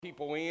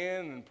people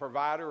in and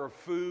provider of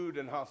food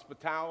and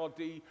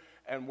hospitality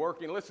and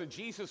working. Listen,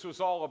 Jesus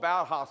was all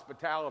about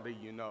hospitality,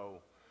 you know.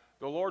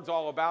 The Lord's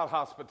all about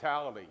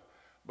hospitality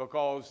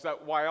because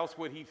why else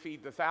would he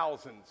feed the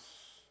thousands?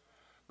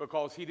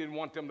 Because he didn't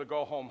want them to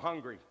go home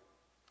hungry.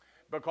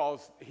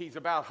 Because he's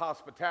about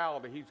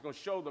hospitality. He's going to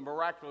show the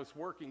miraculous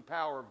working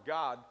power of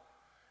God,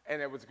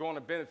 and it was going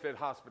to benefit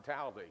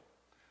hospitality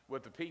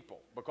with the people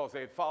because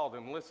they had followed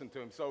him, listened to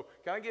him. So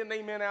can I get an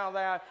amen out of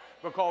that?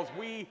 Because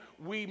we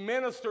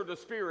minister to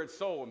spirit,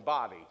 soul, and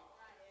body.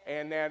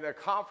 And then the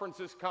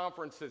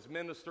conferences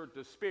ministered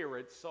to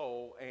spirit,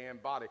 soul,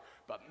 and body.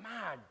 But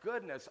my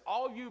goodness,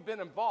 all you've been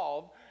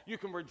involved, you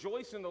can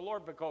rejoice in the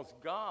Lord because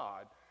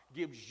God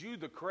gives you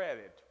the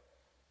credit.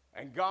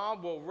 And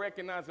God will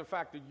recognize the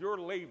fact that your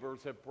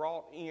labors have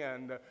brought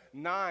in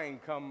 9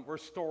 come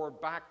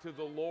restored back to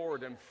the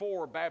Lord and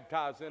 4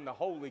 baptized in the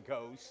Holy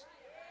Ghost.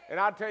 And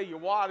I tell you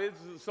what, this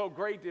is so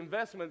great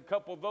investment. A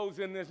couple of those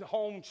in this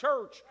home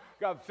church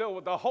got filled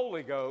with the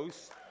Holy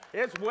Ghost.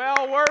 It's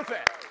well worth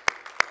it.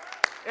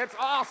 It's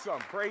awesome.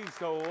 Praise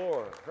the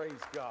Lord.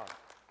 Praise God.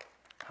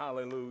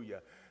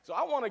 Hallelujah. So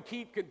I want to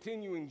keep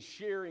continuing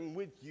sharing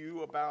with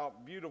you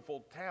about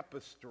beautiful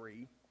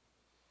tapestry.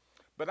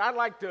 But I'd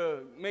like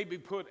to maybe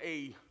put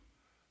a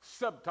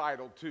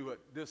subtitle to it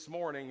this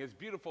morning. It's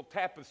beautiful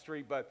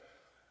tapestry, but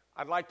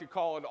I'd like to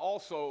call it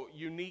also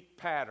unique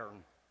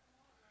pattern.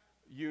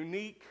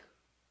 Unique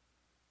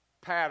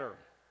pattern.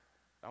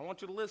 I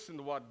want you to listen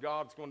to what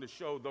God's going to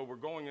show. Though we're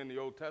going in the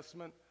Old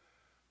Testament,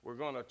 we're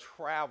going to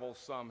travel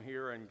some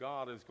here, and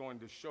God is going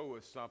to show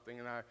us something.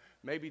 And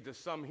maybe to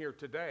some here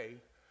today,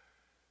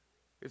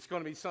 it's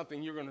going to be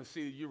something you're going to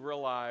see that you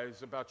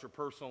realize about your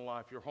personal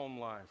life, your home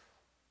life,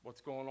 what's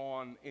going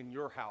on in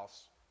your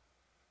house.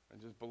 And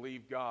just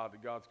believe God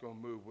that God's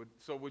going to move.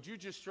 So would you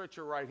just stretch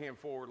your right hand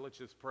forward? Let's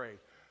just pray.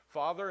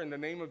 Father, in the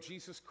name of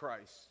Jesus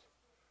Christ,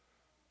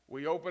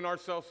 we open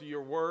ourselves to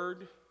your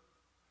word.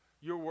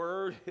 Your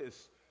word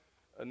is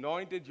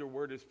anointed. Your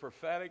word is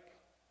prophetic.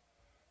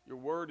 Your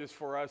word is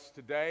for us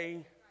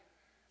today.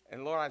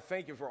 And Lord, I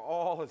thank you for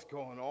all that's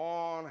going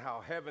on,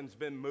 how heaven's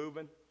been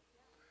moving.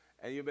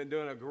 And you've been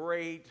doing a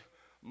great,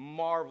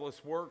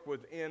 marvelous work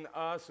within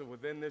us and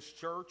within this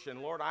church.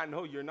 And Lord, I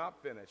know you're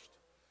not finished.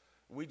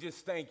 We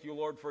just thank you,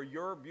 Lord, for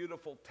your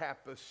beautiful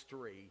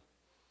tapestry.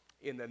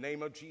 In the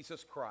name of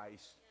Jesus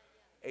Christ,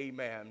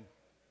 amen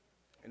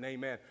and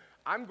amen.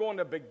 I'm going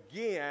to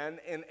begin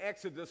in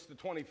Exodus, the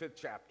 25th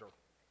chapter.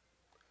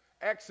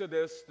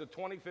 Exodus, the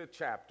 25th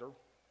chapter,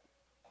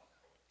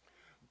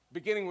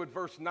 beginning with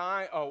verse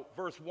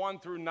 1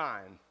 through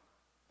 9.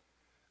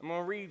 I'm going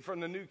to read from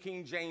the New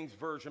King James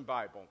Version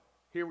Bible.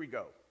 Here we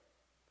go.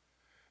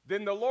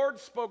 Then the Lord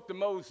spoke to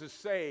Moses,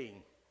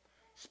 saying,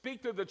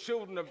 "Speak to the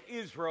children of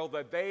Israel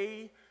that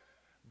they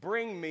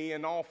bring me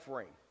an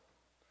offering.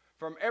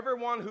 From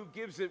everyone who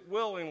gives it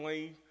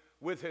willingly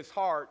with his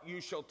heart, you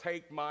shall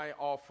take my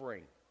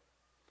offering.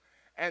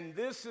 And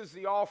this is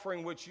the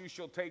offering which you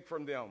shall take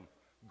from them: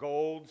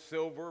 gold,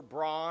 silver,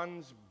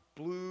 bronze,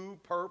 blue,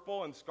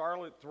 purple, and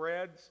scarlet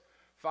threads,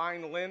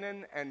 fine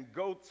linen, and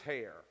goat's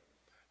hair,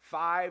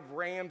 5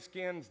 ram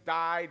skins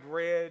dyed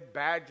red,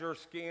 badger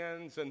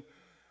skins, and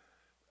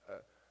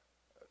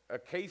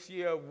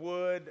acacia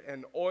wood,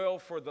 and oil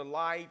for the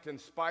light, and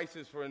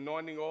spices for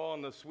anointing oil,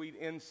 and the sweet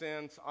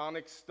incense,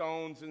 onyx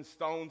stones, and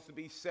stones to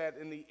be set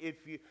in the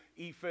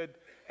ephod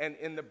and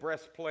in the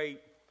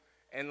breastplate.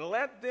 And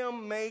let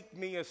them make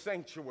me a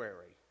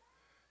sanctuary,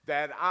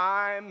 that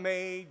I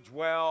may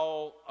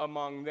dwell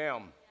among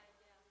them.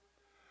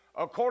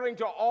 According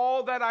to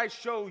all that I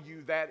show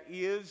you, that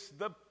is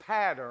the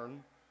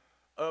pattern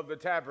of the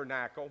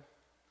tabernacle,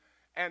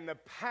 and the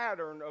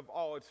pattern of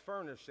all its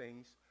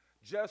furnishings,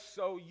 just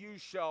so you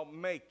shall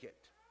make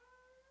it."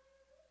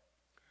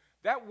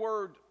 That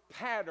word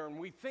pattern,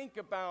 we think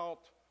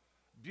about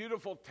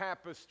beautiful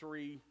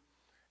tapestry,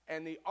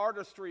 and the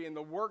artistry and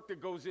the work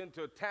that goes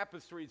into a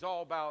tapestry is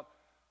all about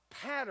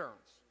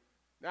patterns.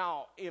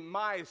 Now, in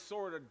my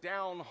sort of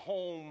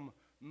down-home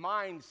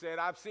mindset,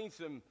 I've seen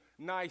some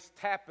nice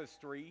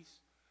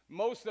tapestries.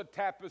 Most of the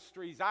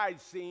tapestries I'd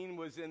seen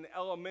was in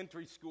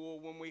elementary school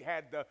when we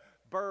had the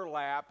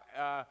burlap,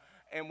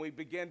 and we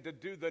began to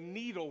do the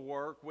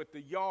needlework with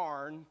the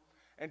yarn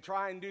and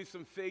try and do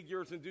some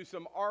figures and do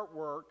some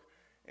artwork.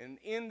 And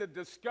in the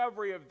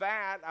discovery of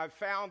that, I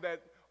found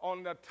that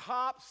on the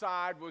top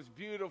side was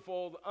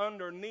beautiful,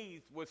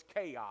 underneath was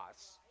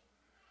chaos.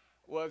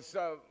 Was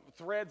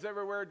threads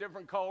everywhere,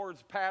 different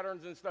colors,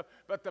 patterns and stuff.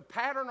 But the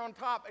pattern on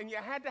top, and you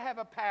had to have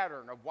a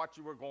pattern of what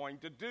you were going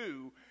to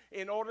do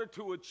in order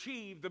to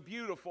achieve the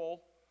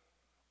beautiful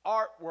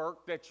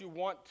artwork that you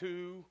want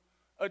to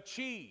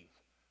achieve.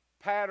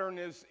 Pattern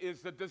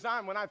is the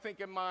design. When I think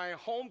in my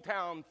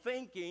hometown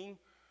thinking,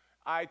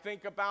 I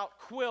think about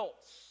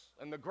quilts.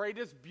 And the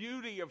greatest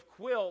beauty of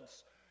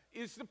quilts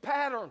is the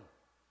pattern.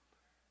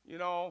 You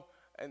know,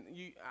 and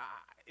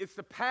it's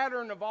the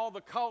pattern of all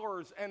the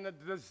colors and the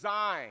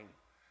design.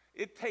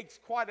 It takes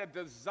quite a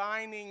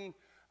designing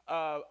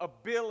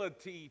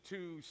ability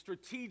to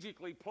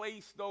strategically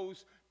place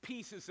those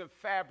pieces of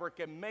fabric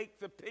and make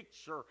the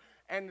picture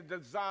and the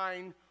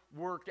design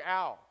work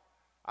out.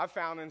 I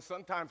found, and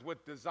sometimes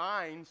with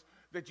designs,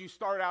 that you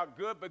start out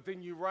good, but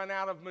then you run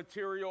out of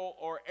material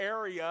or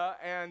area,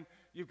 and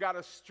you've got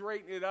to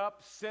straighten it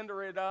up,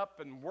 center it up,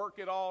 and work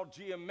it all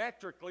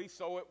geometrically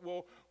so it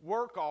will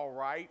work all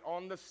right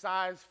on the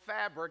size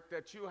fabric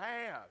that you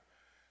have.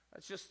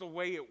 That's just the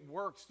way it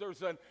works.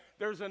 There's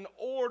an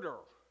order.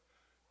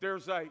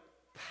 There's a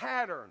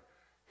pattern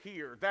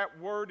here. That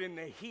word in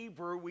the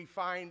Hebrew we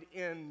find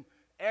in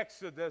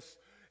Exodus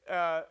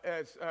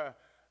as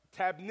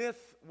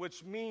tabnith,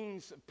 which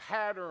means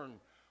pattern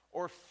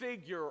or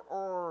figure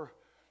or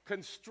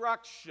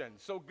construction.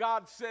 So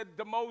God said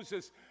to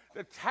Moses,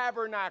 the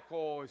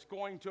tabernacle is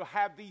going to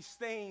have these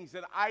things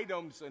and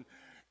items, and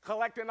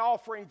collect an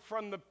offering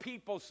from the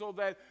people so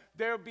that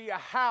there'll be a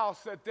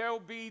house, that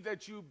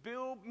you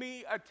build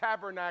me a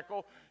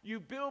tabernacle, you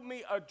build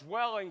me a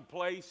dwelling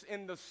place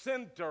in the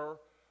center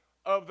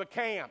of the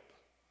camp.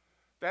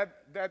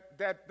 That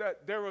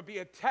there would be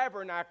a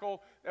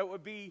tabernacle that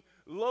would be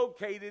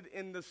located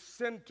in the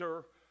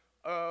center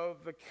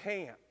of the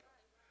camp.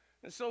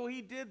 And so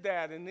he did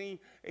that, and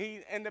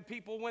and the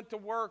people went to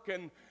work,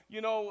 and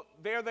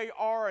there they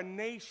are, a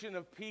nation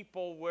of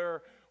people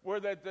where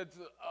that's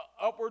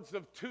upwards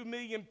of 2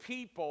 million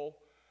people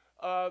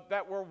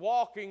that were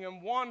walking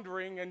and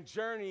wandering and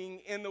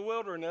journeying in the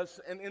wilderness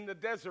and in the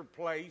desert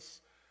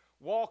place,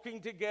 walking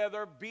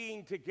together,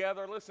 being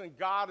together. Listen,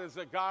 God is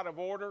a God of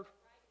order.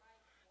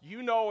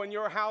 You know in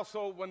your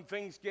household when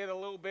things get a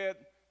little bit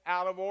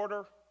out of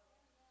order.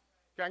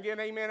 Can I get an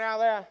amen out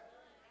of that?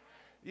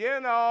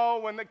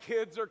 When the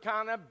kids are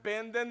kind of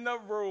bending the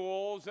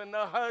rules and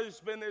the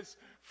husband is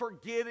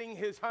forgetting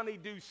his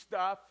honeydew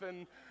stuff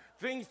and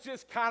things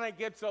just kind of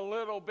gets a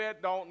little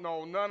bit, don't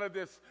know, none of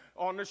this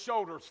on the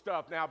shoulder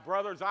stuff. Now,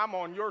 brothers, I'm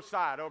on your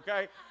side,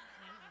 okay?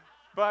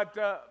 But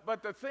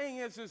the thing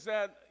is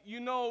that,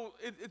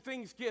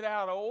 things get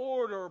out of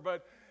order,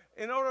 but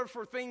in order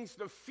for things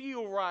to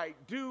feel right,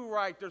 do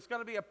right, there's got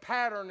to be a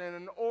pattern and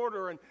an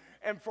order.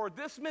 And for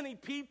this many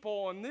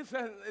people, and this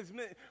is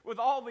with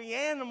all the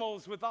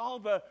animals, with all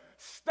the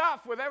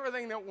stuff, with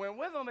everything that went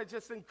with them, it's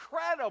just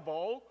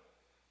incredible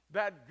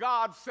that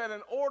God set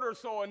an order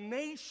so a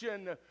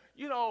nation,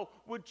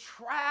 would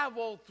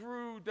travel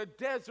through the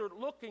desert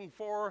looking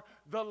for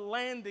the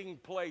landing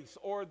place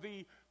or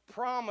the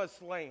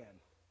promised land.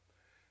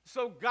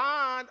 So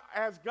God,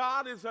 as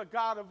God is a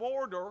God of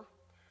order,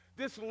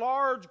 this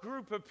large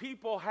group of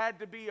people had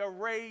to be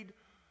arranged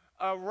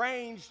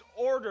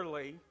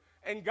orderly.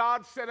 And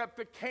God set up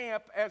the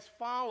camp as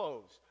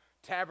follows.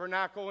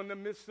 Tabernacle in the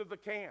midst of the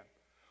camp.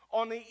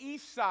 On the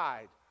east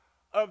side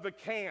of the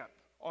camp,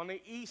 on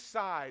the east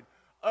side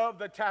of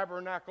the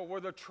tabernacle, were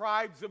the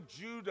tribes of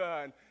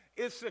Judah and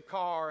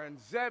Issachar and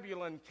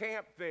Zebulun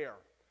camped there.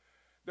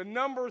 The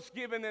numbers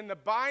given in the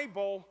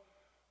Bible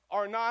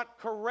are not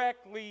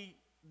correctly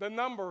the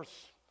numbers.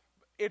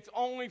 It's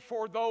only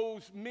for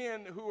those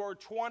men who are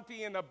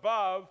 20 and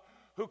above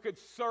who could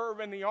serve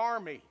in the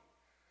army.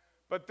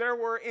 But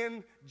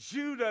in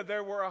Judah,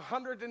 there were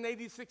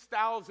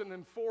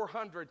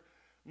 186,400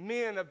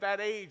 men of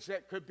that age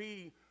that could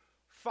be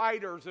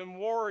fighters and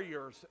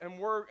warriors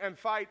and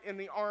fight in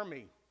the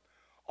army.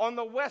 On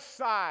the west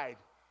side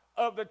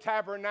of the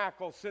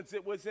tabernacle, since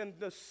it was in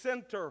the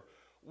center,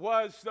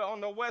 on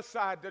the west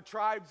side, the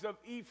tribes of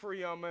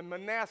Ephraim and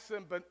Manasseh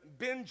and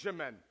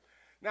Benjamin.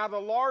 Now, the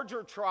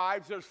larger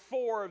tribes, there's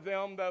 4 of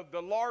them,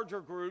 the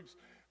larger groups,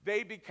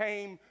 they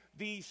became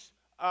these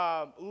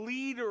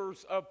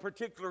leaders of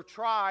particular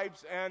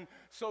tribes, and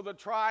so the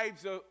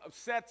tribes of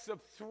sets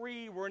of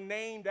 3 were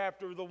named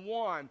after the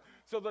one.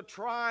 So the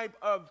tribe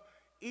of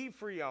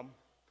Ephraim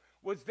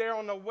was there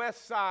on the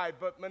west side,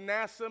 but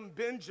Manasseh and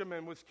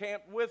Benjamin was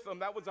camped with them.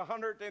 That was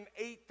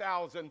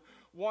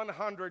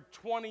 108,100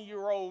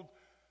 20-year-old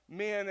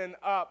men and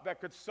up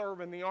that could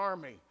serve in the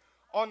army.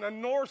 On the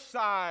north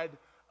side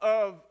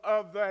of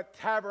that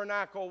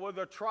tabernacle were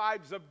the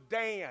tribes of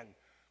Dan,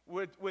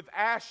 with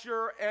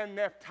Asher and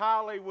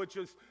Naphtali, which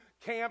is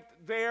camped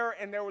there,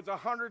 and there was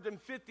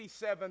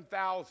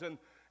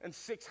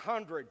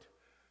 157,600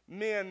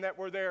 men that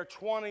were there,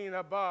 20 and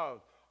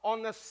above.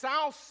 On the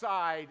south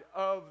side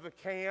of the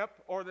camp,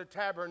 or the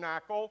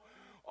tabernacle,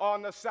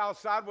 on the south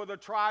side were the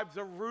tribes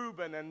of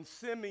Reuben and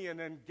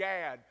Simeon and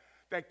Gad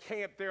that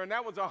camped there, and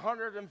that was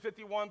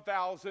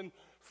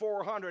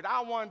 151,400.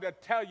 I wanted to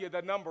tell you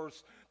the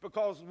numbers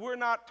because we're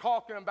not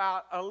talking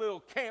about a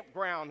little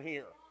campground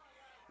here.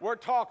 We're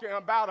talking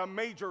about a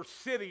major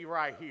city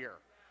right here,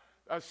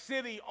 a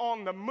city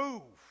on the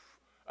move,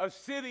 a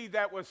city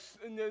that was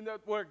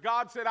where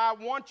God said, I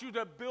want you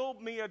to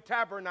build me a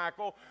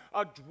tabernacle,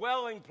 a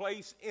dwelling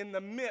place in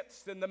the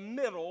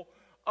middle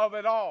of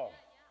it all.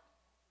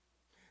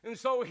 And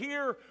so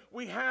here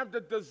we have the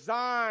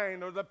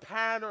design or the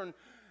pattern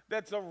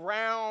that's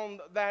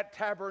around that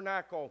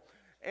tabernacle.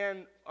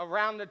 And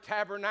around the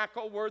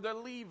tabernacle were the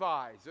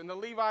Levites. And the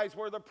Levites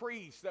were the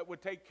priests that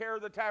would take care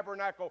of the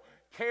tabernacle,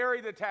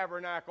 carry the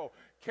tabernacle,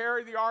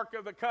 carry the Ark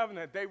of the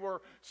Covenant. They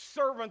were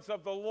servants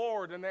of the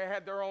Lord, and they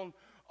had their own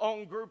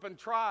own group and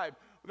tribe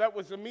that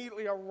was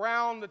immediately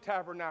around the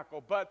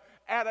tabernacle. But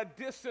at a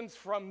distance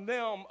from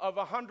them of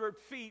 100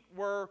 feet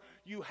where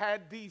you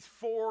had these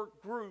 4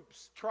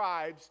 groups,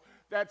 tribes,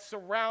 that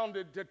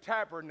surrounded the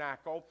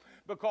tabernacle,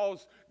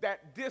 because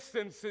that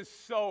distance is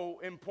so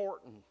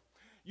important.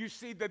 You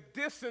see, the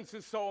distance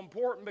is so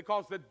important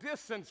because the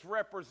distance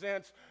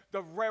represents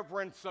the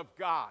reverence of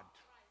God.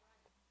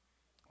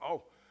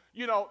 Oh,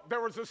 you know,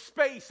 there was a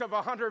space of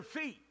 100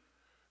 feet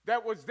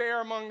that was there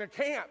among the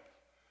camp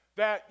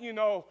that, you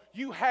know,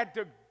 you had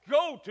to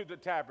go to the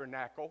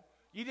tabernacle.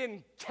 You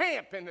didn't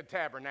camp in the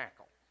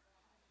tabernacle.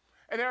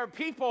 And there are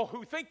people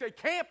who think they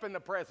camp in the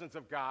presence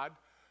of God,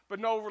 but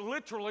no,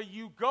 literally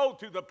you go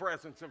to the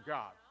presence of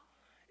God.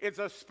 It's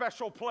a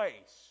special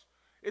place.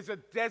 It's a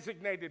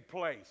designated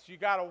place. You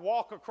got to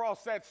walk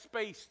across that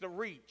space to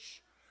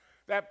reach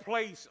that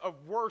place of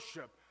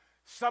worship.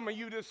 Some of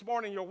you this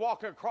morning, you're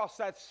walking across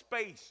that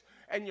space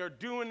and you're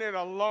doing it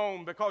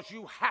alone because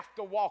you have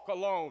to walk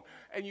alone.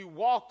 And you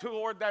walk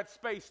toward that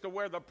space to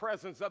where the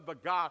presence of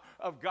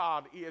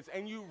God is.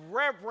 And you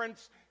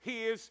reverence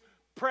his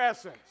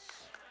presence.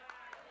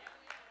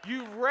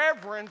 You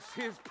reverence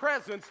his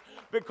presence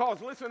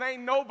because, listen,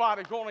 ain't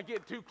nobody going to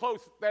get too close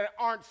that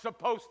aren't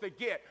supposed to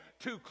get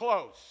too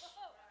close.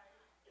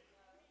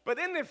 But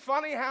isn't it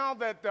funny how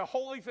that the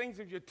holy things,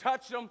 if you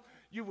touch them,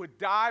 you would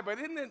die? But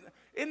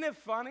isn't it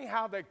funny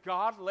how that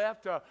God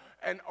left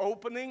an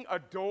opening, a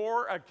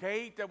door, a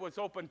gate that was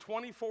open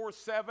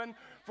 24/7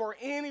 for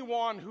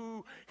anyone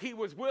who he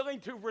was willing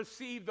to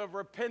receive the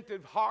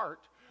repentant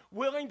heart,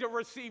 willing to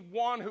receive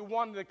one who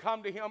wanted to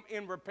come to him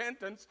in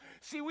repentance.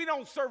 See, we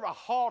don't serve a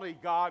haughty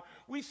God.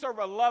 We serve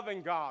a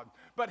loving God.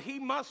 But he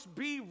must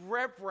be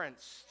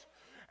reverenced.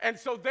 And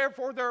so,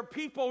 therefore, there are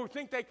people who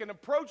think they can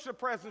approach the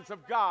presence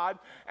of God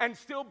and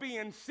still be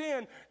in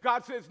sin.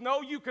 God says,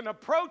 no, you can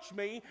approach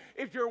me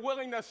if you're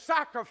willing to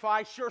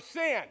sacrifice your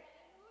sin.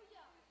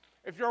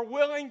 If you're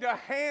willing to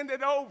hand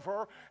it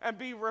over and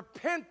be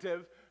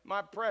repentive,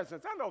 my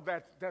presence. I know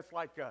that's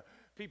like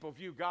people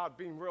view God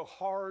being real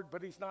hard,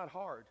 but he's not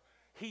hard.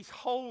 He's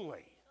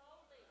holy.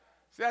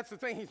 See, that's the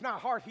thing. He's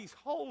not hard. He's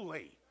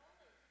holy.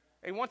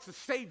 He wants to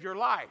save your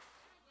life.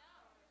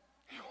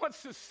 He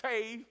wants to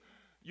save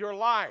your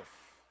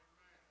life.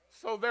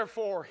 So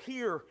therefore,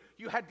 here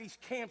you had these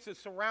camps that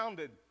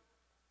surrounded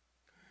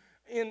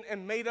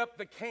and made up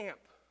the camp.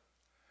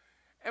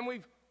 And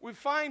we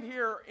find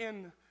here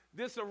in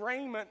this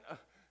arraignment,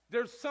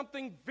 there's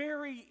something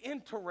very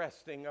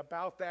interesting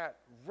about that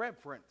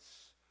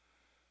reverence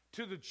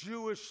to the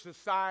Jewish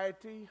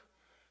society,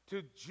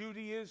 to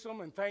Judaism.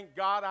 And thank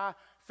God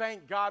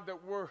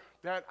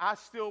that I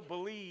still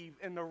believe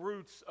in the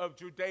roots of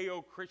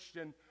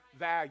Judeo-Christian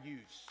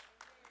values.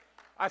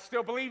 I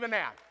still believe in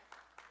that.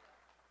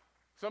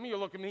 Some of you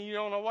look at me, you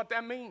don't know what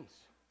that means.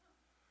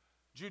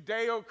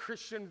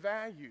 Judeo-Christian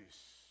values.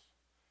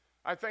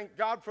 I thank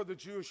God for the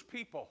Jewish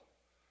people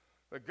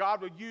that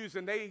God would use,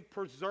 and they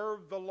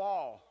preserved the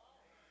law.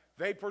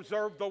 They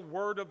preserved the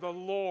word of the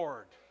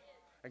Lord.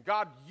 And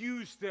God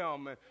used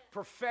them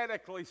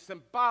prophetically,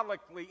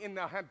 symbolically in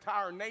the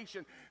entire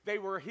nation. They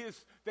are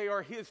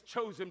his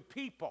chosen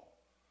people.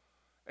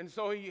 And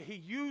so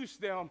he used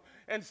them.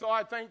 And so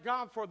I thank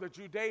God for the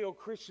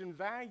Judeo-Christian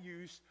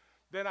values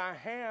that I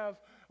have,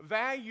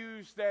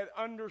 values that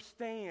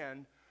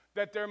understand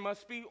that there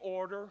must be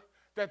order,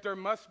 that there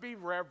must be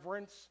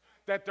reverence,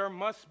 that there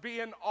must be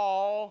an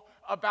awe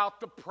about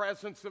the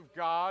presence of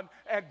God,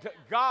 and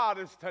God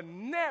is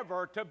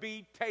never to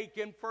be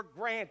taken for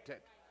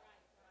granted.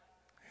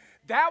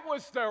 That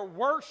was their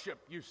worship,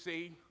 you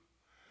see.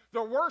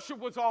 Their worship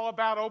was all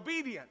about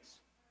obedience.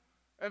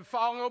 And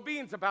following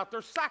obedience, about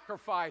their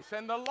sacrifice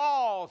and the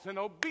laws and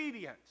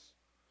obedience.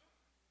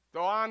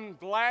 Though I'm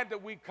glad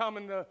that we come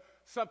into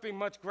something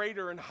much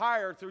greater and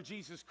higher through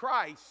Jesus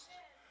Christ,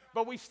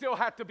 but we still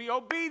have to be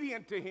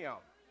obedient to him.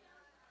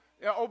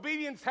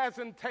 Obedience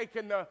hasn't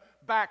taken the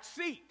back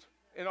seat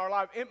in our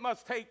life. It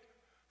must take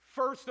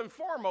first and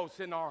foremost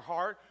in our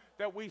heart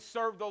that we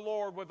serve the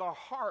Lord with our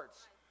hearts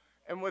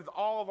and with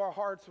all of our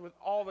hearts, with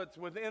all that's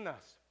within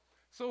us.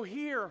 So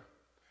here,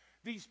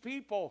 these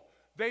people,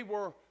 they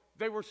were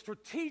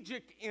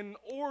strategic in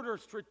order,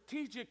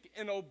 strategic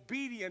in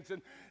obedience,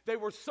 and they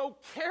were so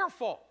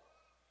careful.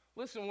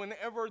 Listen,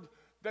 whenever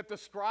that the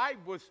scribe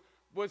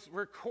was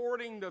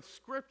recording the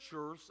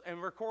scriptures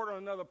and recording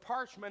another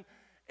parchment,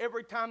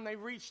 every time they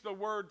reached the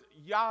word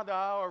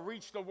yada or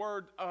reached the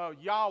word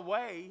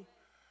Yahweh,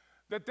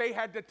 that they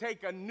had to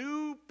take a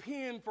new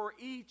pen for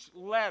each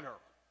letter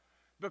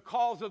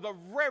because of the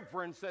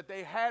reverence that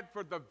they had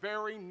for the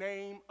very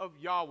name of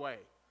Yahweh.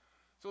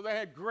 So they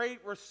had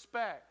great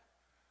respect.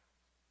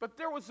 But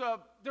there was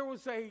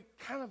a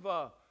kind of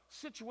a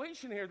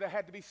situation here that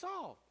had to be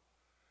solved.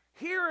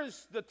 Here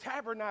is the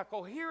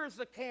tabernacle. Here is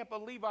the camp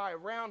of Levi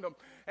around them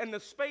and the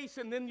space.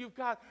 And then you've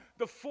got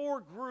the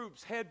 4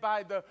 groups headed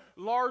by the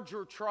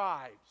larger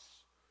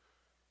tribes.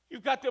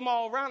 You've got them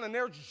all around, and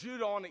there's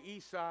Judah on the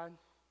east side.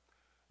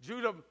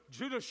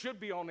 Judah should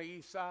be on the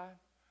east side.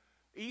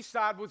 The east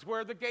side was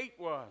where the gate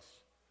was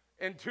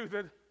into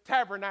the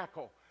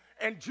tabernacle.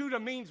 And Judah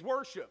means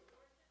worship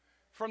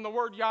from the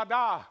word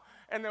yada,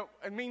 and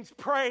it means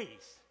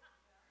praise.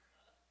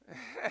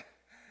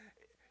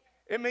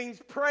 It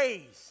means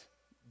praise.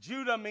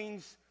 Judah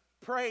means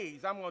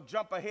praise. I'm going to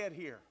jump ahead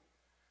here.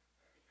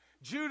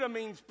 Judah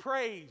means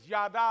praise,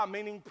 yada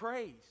meaning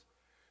praise.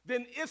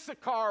 Then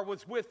Issachar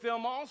was with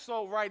them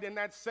also right in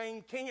that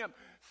same camp,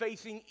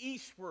 facing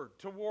eastward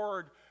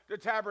toward the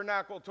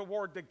tabernacle,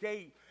 toward the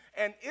gate.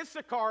 And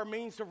Issachar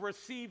means to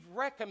receive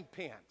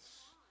recompense.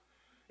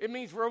 It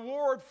means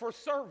reward for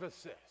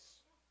services.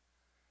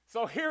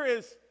 So here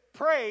is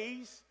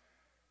praise,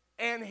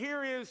 and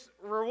here is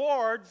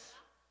rewards.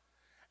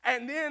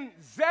 And then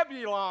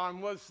Zebulun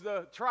was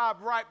the tribe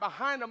right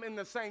behind them in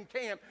the same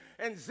camp.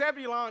 And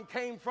Zebulun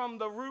came from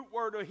the root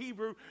word of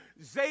Hebrew,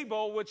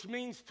 Zabel, which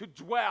means to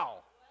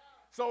dwell.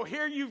 So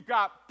here you've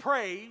got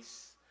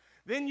praise,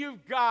 then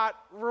you've got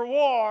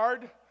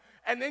reward,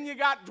 and then you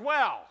got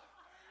dwell.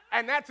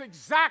 And that's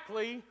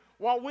exactly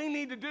what we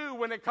need to do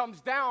when it comes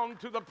down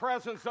to the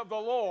presence of the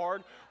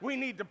Lord. We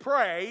need to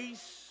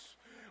praise.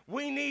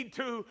 We need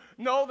to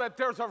know that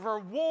there's a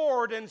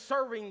reward in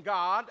serving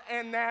God,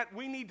 and that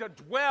we need to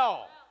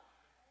dwell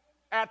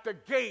at the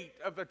gate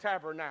of the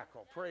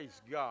tabernacle.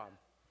 Praise God.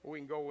 We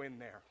can go in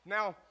there.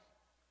 Now,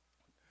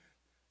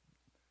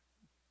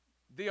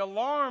 the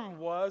alarm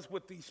was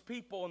with these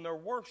people and their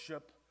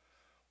worship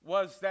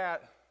was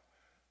that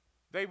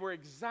they were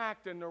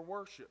exact in their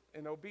worship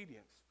and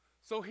obedience.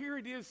 So here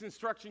it is,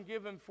 instruction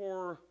given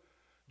for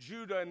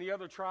Judah and the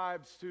other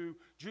tribes, to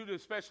Judah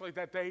especially,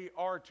 that they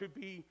are to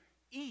be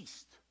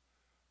east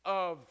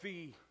of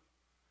the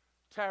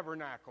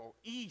tabernacle,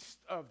 east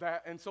of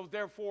that. And so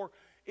therefore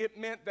it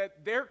meant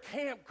that their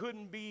camp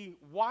couldn't be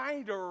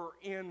wider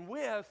in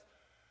width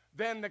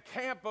than the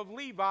camp of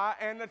Levi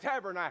and the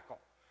tabernacle.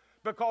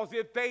 Because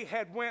if they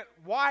had went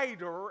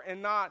wider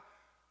and not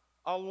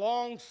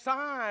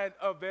alongside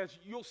of this,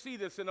 you'll see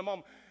this in a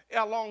moment,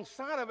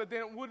 alongside of it,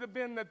 then it would have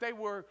been that they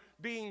were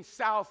being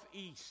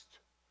southeast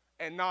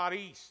and not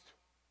east.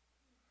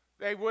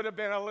 They would have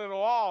been a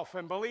little off,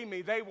 and believe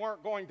me, they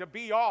weren't going to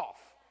be off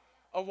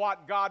of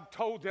what God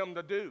told them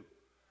to do.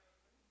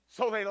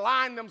 So they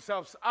lined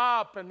themselves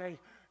up, and they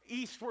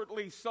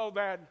eastwardly, so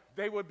that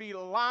they would be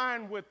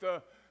aligned with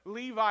the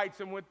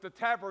Levites and with the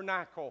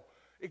tabernacle,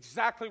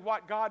 exactly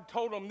what God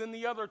told them. Then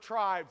the other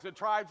tribes, the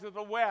tribes of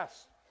the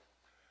west,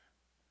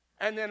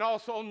 and then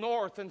also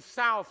north and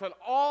south, and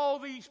all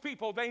these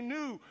people, they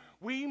knew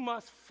we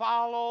must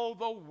follow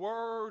the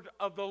word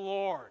of the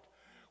Lord.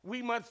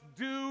 We must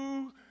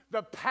do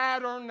the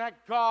pattern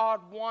that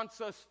God wants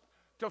us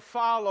to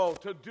follow,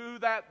 to do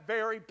that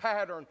very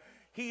pattern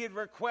He had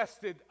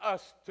requested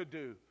us to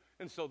do.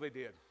 And so they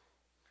did.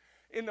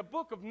 In the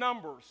book of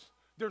Numbers,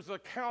 there's an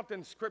account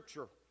in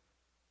Scripture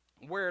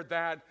where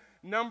that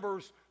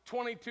Numbers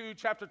 22,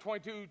 chapter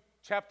 22,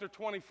 chapter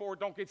 24,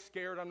 don't get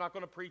scared, I'm not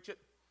going to preach it.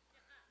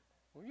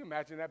 Well, you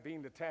imagine that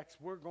being the text?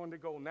 We're going to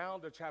go now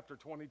to chapter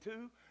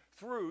 22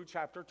 through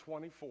chapter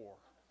 24.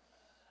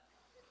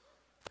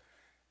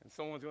 And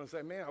someone's going to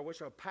say, man, I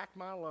wish I'd packed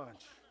my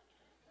lunch.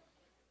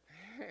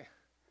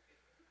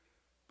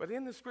 But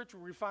in the Scripture,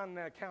 we find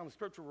that account of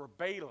Scripture where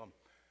Balaam,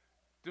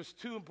 there's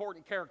two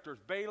important characters,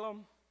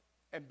 Balaam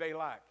and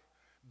Balak.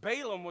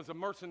 Balaam was a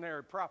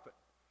mercenary prophet.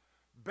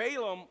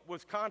 Balaam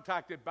was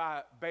contacted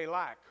by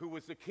Balak, who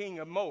was the king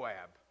of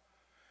Moab.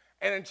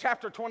 And in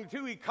chapter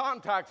 22, he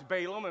contacts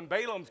Balaam, and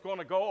Balaam's going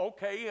to go,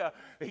 okay,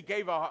 he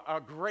gave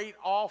a great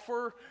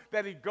offer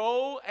that he'd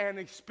go and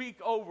he'd speak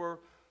over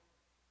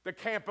the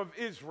camp of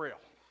Israel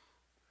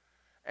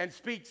and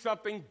speak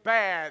something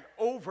bad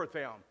over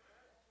them.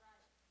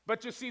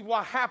 But you see,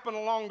 what happened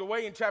along the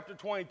way in chapter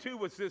 22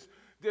 was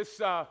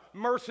this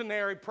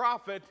mercenary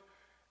prophet.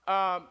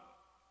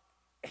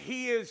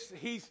 He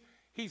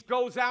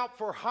goes out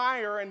for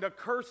hire and to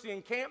curse the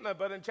encampment.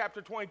 But in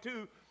chapter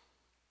 22,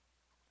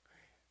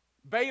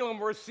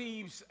 Balaam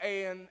receives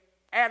an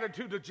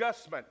attitude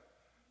adjustment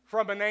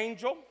from an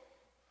angel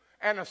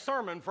and a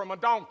sermon from a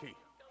donkey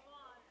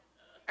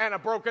and a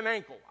broken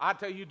ankle. I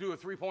tell you, do a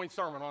 3-point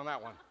sermon on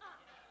that one.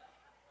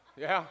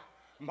 Yeah,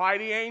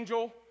 mighty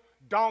angel,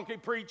 donkey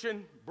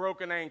preaching,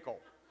 broken ankle.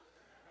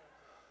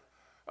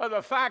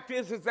 The fact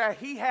is that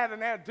he had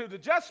an attitude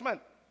adjustment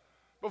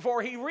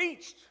before he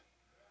reached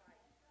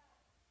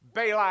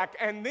Balak.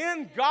 And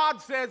then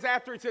God says,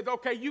 after he said,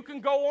 okay, you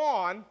can go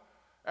on,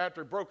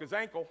 after he broke his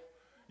ankle,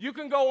 you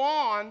can go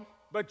on,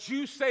 but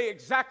you say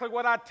exactly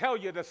what I tell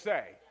you to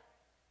say.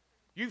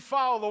 You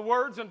follow the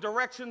words and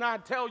direction I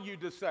tell you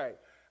to say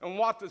and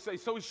what to say.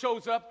 So he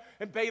shows up,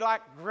 and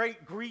Balak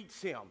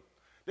greets him,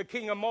 the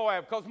king of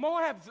Moab, because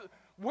Moab's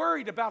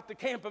worried about the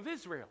camp of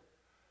Israel,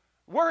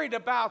 worried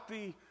about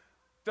the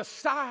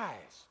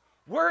size,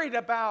 worried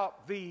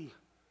about the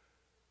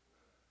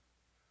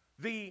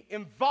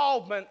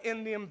involvement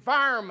in the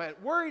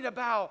environment, worried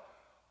about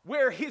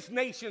where his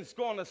nation's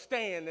going to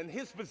stand and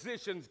his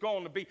position's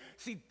going to be.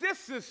 See,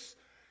 this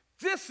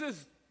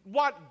is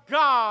what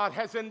God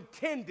has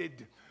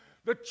intended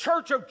the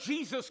Church of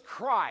Jesus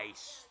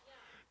Christ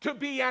to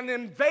be, an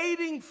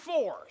invading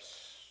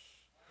force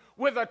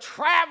with a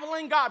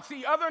traveling God.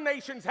 See, other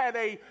nations had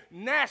a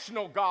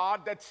national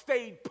God that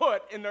stayed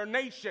put in their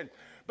nation.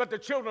 But the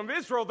children of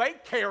Israel, they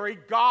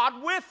carried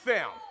God with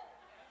them.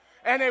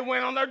 And they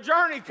went on their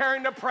journey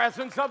carrying the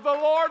presence of the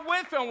Lord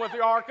with them with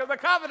the Ark of the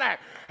Covenant.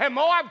 And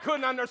Moab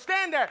couldn't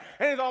understand that.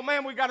 And he thought,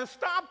 man, we got to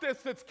stop this.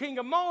 It's king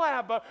of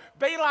Moab.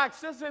 Balak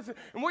says this.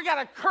 And we got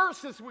to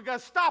curse this. We got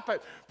to stop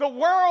it. The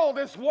world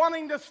is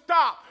wanting to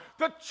stop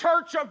the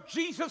church of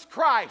Jesus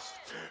Christ.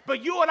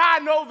 But you and I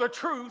know the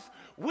truth.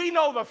 We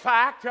know the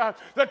fact.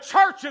 The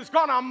church is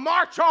going to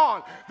march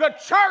on. The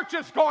church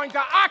is going to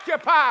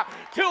occupy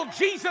till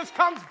Jesus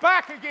comes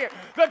back again.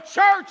 The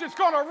church is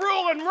going to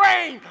rule and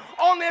reign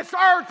on this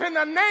earth in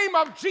the name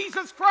of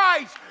Jesus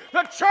Christ.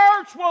 The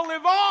church will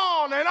live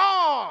on and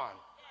on.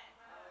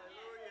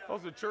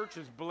 Because the church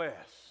is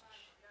blessed.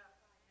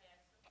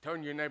 Turn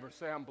to your neighbor and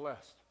say, I'm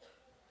blessed.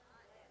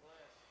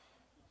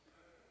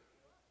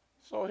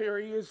 So here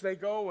he is. They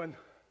go, and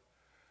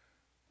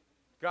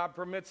God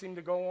permits him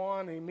to go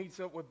on. He meets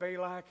up with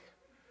Balak.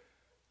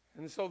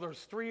 And so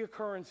there's 3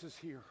 occurrences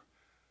here.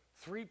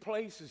 3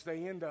 places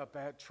they end up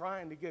at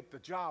trying to get the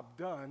job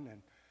done,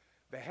 and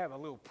they have a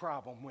little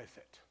problem with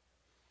it.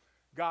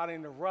 God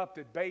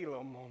interrupted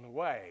Balaam on the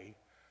way,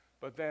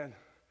 but then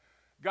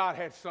God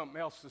had something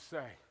else to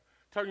say.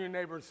 Tell your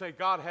neighbor and say,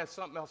 God has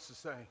something else to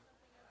say.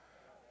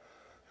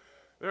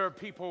 There are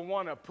people who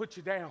want to put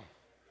you down,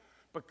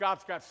 but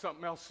God's got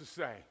something else to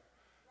say.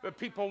 But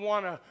people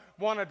want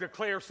to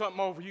declare something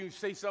over you,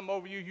 say something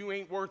over you. You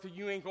ain't worth it.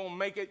 You ain't going to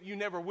make it. You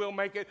never will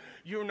make it.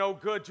 You're no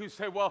good. You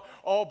say, well,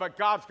 but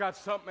God's got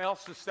something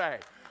else to say.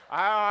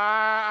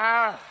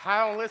 I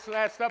don't listen to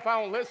that stuff.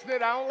 I don't listen to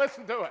it. I don't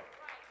listen to it.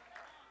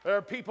 There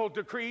are people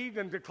decreed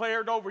and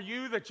declared over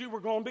you that you were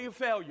going to be a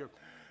failure.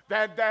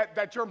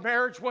 That your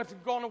marriage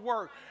wasn't going to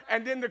work.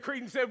 And then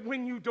decreed and said,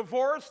 when you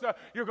divorce,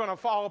 you're going to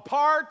fall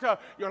apart.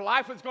 Your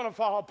life is going to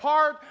fall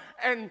apart.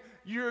 And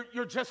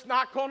you're just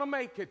not going to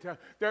make it.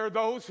 There are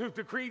those who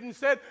decreed and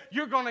said,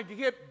 you're going to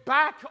get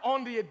back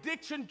on the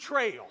addiction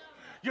trail.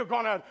 You're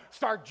going to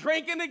start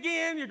drinking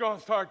again. You're going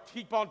to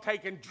keep on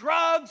taking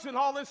drugs and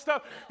all this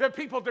stuff. There are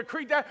people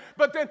decreed that.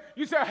 But then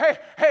you say,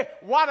 hey,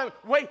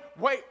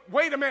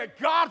 wait a minute.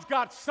 God's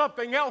got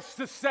something else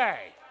to say.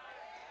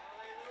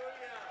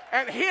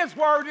 And his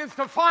word is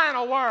the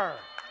final word.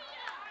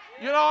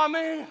 You know what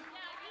I mean?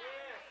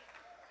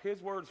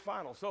 His word's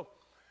final. So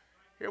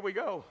here we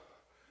go.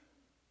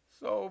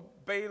 So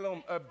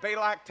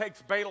Balak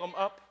takes Balaam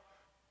up.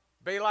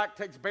 Balak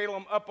takes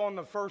Balaam up on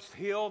the first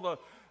hill,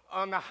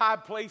 on the high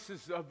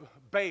places of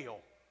Baal.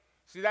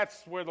 See,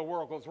 that's where the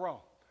world goes wrong.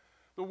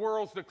 The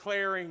world's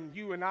declaring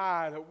you and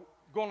I that we're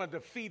going to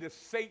defeat us.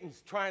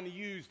 Satan's trying to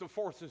use the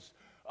forces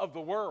of the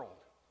world.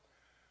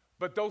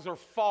 But those are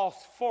false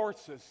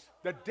forces.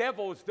 The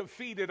devil is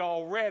defeated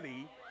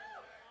already.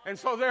 And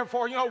so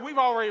therefore, we've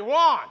already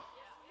won.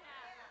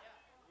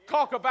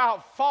 Talk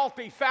about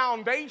faulty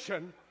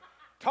foundation.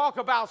 Talk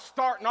about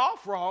starting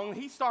off wrong.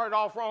 He started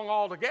off wrong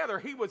altogether.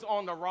 He was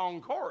on the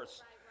wrong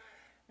course.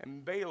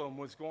 And Balaam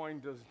was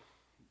going to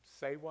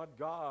say what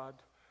God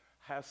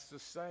has to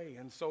say.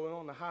 And so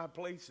on the high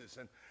places,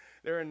 and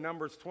there in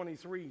Numbers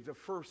 23, the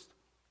first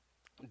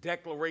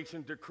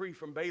declaration, decree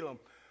from Balaam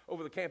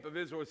over the camp of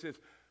Israel, it says,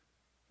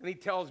 and he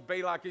tells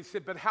Balak, he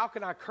said, but how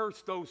can I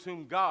curse those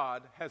whom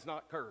God has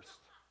not cursed?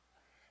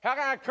 How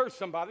can I curse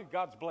somebody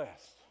God's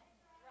blessed?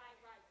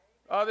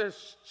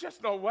 There's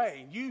just no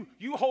way. You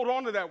hold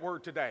on to that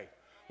word today.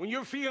 When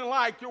you're feeling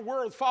like your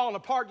world's falling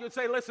apart, you'll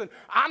say, listen,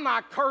 I'm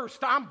not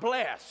cursed, I'm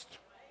blessed.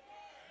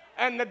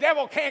 And the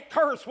devil can't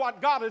curse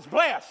what God has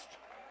blessed.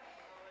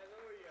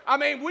 I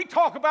mean, we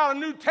talk about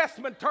in New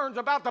Testament terms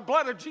about the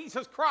blood of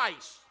Jesus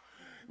Christ,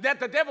 that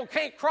the devil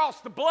can't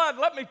cross the blood.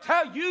 Let me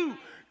tell you,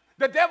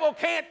 the devil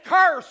can't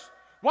curse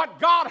what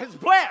God has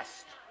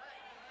blessed.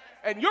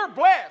 And you're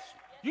blessed.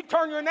 You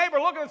turn your neighbor,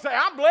 look at him and say,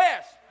 I'm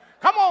blessed.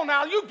 Come on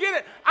now, you get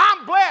it.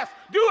 I'm blessed.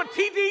 Do a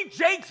T.D.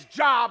 Jakes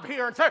job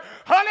here and say,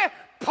 honey,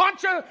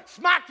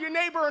 smack your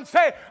neighbor and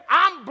say,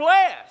 I'm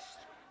blessed.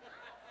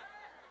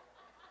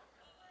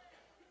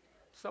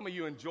 Some of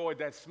you enjoyed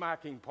that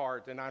smacking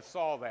part, and I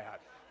saw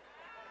that.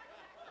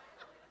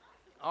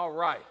 All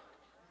right.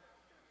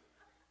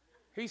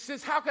 He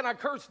says, how can I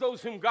curse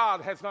those whom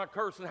God has not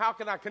cursed, and how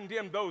can I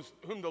condemn those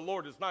whom the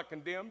Lord has not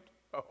condemned?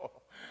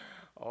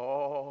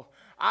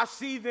 I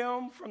see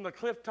them from the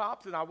cliff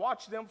tops, and I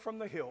watch them from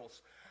the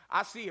hills.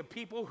 I see a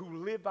people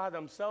who live by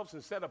themselves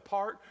and set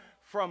apart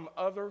from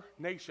other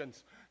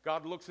nations.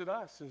 God looks at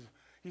us, and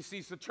he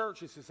sees the church.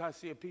 He says, I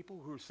see a people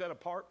who are set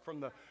apart from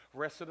the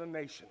rest of the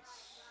nations.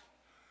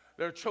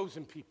 They're a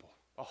chosen people,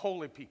 a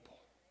holy people.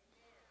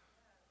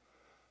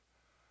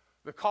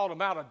 They called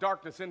them out of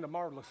darkness into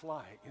marvelous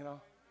light,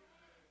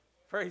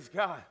 Praise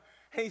God.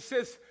 And he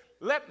says,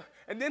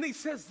 and then he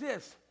says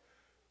this,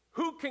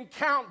 who can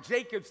count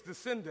Jacob's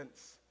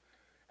descendants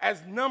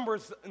as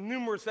numerous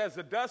as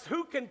the dust?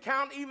 Who can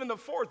count even the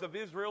fourth of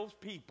Israel's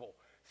people?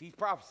 See, he's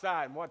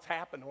prophesying what's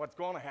happened, what's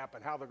going to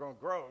happen, how they're going to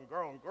grow and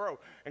grow and grow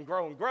and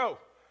grow and grow.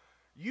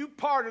 You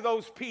part of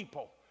those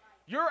people.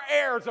 You're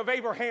heirs of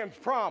Abraham's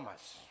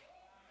promise.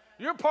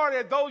 You're part of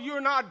it. Though you're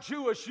not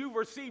Jewish, you've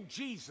received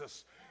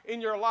Jesus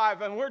in your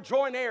life, and we're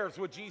joint heirs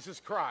with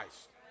Jesus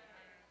Christ.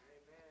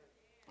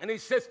 And he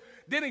says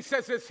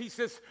this, he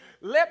says,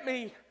 let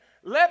me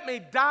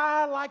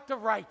die like the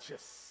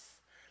righteous.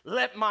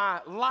 Let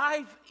my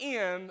life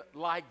end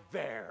like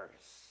theirs.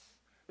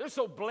 They're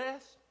so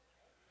blessed.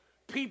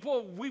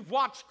 People, we've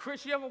watched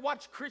Christians. You ever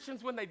watch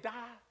Christians when they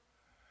die?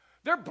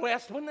 They're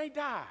blessed when they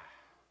die.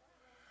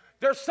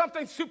 There's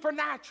something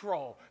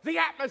supernatural. The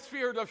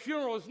atmosphere of the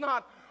funeral is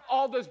not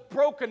all this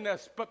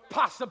brokenness, but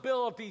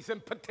possibilities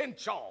and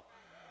potential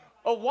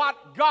of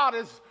what God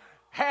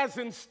has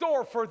in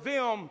store for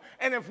them.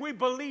 And if we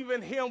believe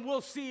in him,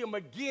 we'll see him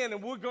again,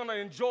 and we're going to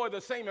enjoy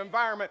the same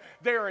environment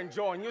they're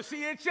enjoying. You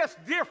see, it's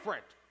just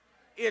different.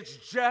 It's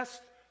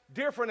just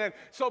different. And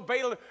so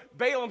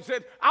Balaam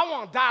said, I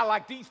want to die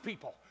like these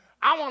people.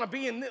 I want to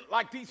be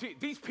like these people.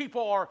 These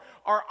people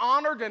are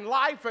honored in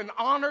life and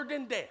honored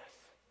in death.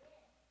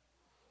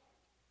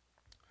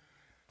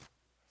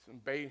 So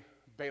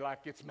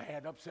Balak gets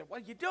mad, upset.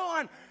 What are you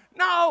doing?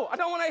 No, I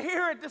don't want to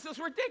hear it. This is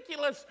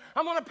ridiculous.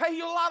 I'm going to pay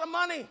you a lot of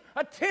money,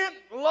 a tent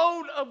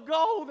load of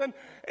gold. And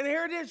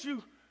here it is,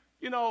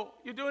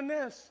 you're doing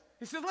this.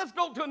 He says, let's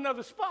go to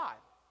another spot.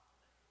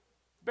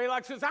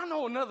 Balak says, I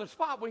know another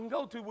spot we can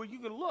go to where you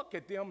can look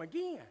at them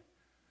again.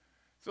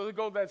 So they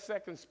go to that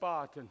second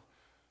spot, and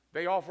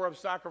they offer up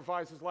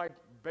sacrifices like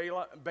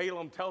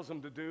Balaam tells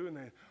them to do, and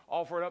they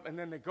offer it up, and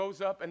then it goes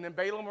up, and then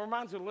Balaam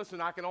reminds them, listen,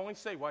 I can only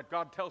say what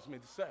God tells me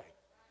to say.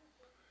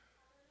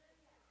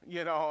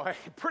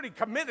 Pretty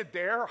committed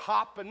there,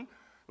 hopping,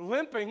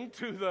 limping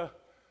to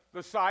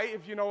the site,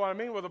 if you know what I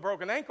mean, with a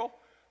broken ankle.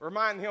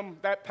 Reminding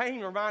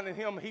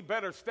him he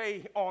better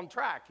stay on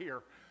track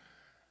here.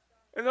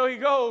 And though he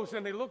goes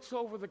and he looks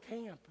over the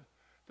camp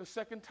the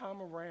second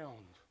time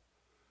around,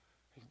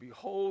 he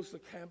beholds the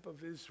camp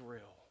of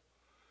Israel.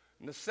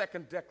 And the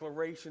second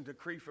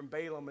decree from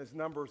Balaam is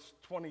Numbers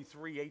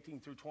 23, 18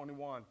 through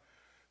 21.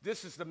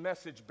 This is the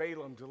message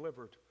Balaam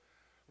delivered.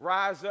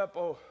 Rise up,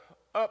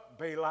 up,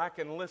 Balak,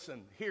 and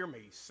listen. Hear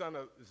me, son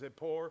of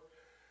Zippor.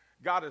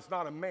 God is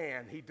not a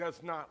man. He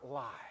does not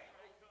lie.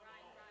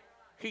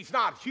 He's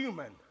not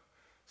human,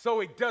 so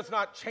he does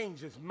not change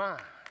his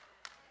mind.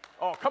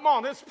 Oh, come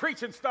on, this is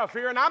preaching stuff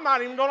here, and I'm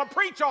not even going to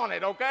preach on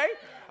it, okay?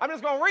 I'm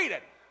just going to read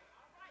it.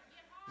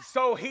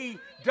 So he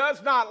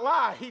does not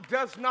lie.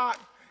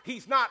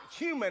 He's not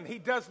human. He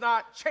does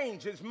not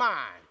change his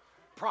mind.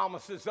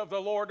 Promises of the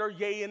Lord are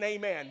yea and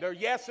amen. They're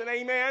yes and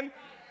amen,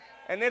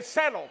 and it's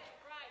settled.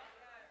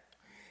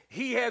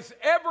 He has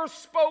ever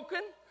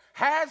spoken.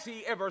 Has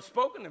he ever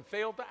spoken and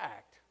failed to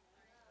act?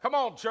 Come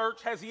on,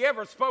 church. Has he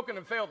ever spoken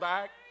and failed to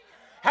act?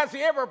 Has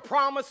he ever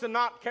promised and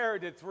not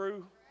carried it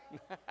through?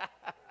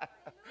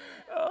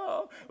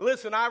 Oh,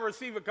 listen, I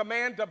receive a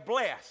command to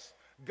bless.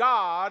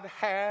 God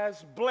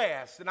has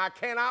blessed, and I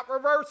cannot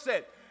reverse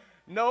it.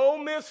 No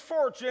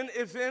misfortune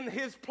is in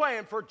his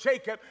plan for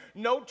Jacob.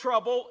 No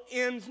trouble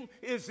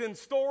is in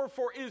store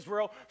for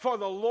Israel, for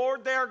the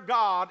Lord their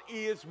God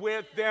is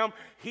with them.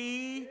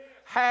 He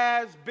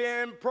has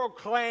been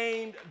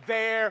proclaimed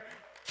their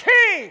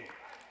king.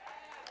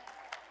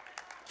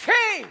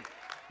 King.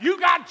 You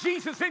got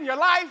Jesus in your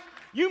life.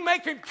 You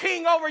make him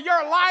king over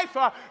your life.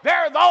 There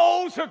are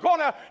those who are going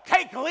to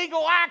take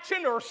legal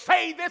action or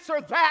say this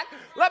or that.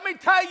 Let me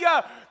tell you,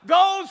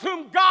 those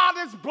whom God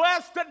has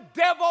blessed, the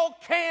devil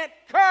can't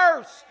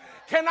curse,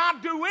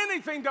 cannot do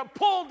anything to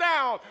pull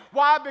down.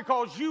 Why?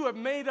 Because you have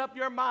made up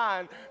your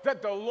mind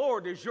that the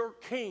Lord is your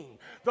king.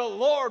 The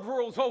Lord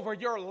rules over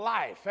your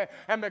life.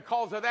 And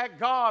because of that,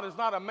 God is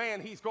not a man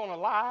he's going to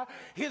lie.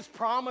 His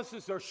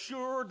promises are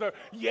sure. They're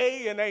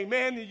yea and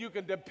amen, and you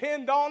can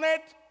depend on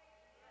it.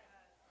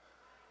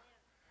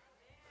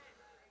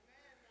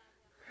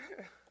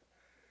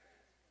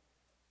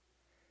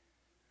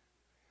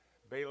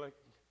 Balak,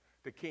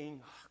 the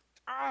king,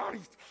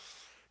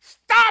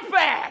 stop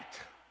it!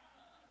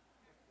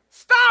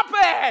 Stop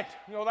it!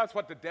 That's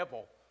what the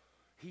devil,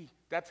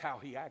 that's how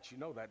he acts. You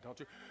know that, don't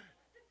you?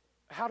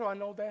 How do I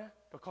know that?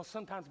 Because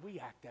sometimes we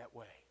act that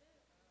way.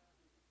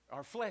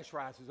 Our flesh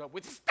rises up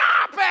with,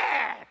 stop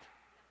it!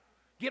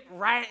 Get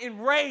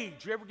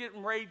enraged. You ever get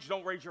enraged?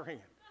 Don't raise your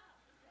hand.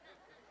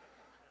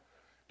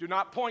 Do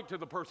not point to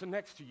the person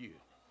next to you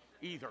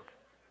either.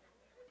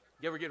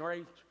 You ever get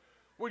enraged?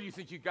 Where do you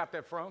think you got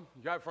that from?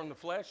 You got it from the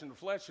flesh, and the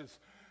flesh is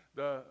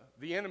the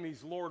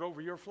enemy's lord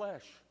over your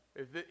flesh.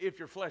 If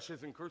your flesh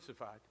isn't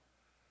crucified,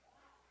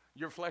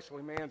 your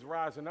fleshly man's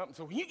rising up. And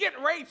so when you get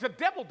enraged, the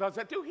devil does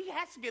that too. He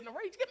has to get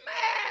enraged, get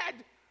mad.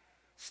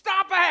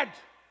 Stop it.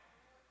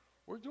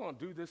 We're going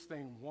to do this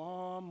thing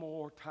one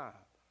more time.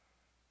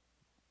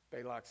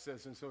 Balak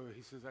says, and so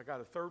he says, I got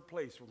a third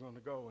place we're going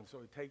to go. And so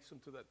he takes them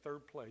to that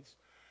third place,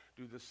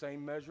 do the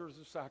same measures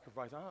of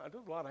sacrifice.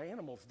 There's a lot of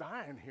animals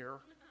dying here.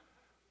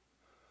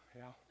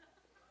 Yeah.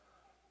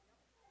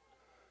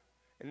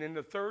 And then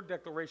the third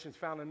declaration is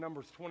found in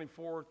Numbers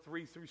 24,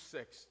 3 through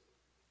 6.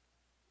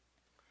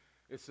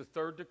 It's the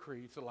third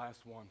decree. It's the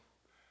last one.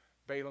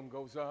 Balaam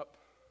goes up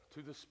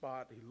to the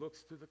spot. He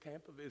looks to the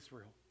camp of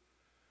Israel.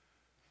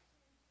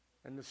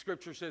 And the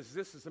scripture says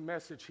this is the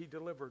message he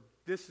delivered.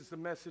 This is the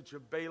message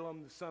of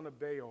Balaam, the son of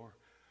Beor.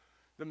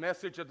 The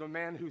message of the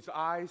man whose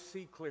eyes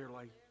see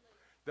clearly.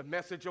 The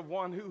message of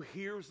one who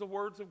hears the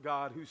words of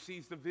God, who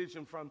sees the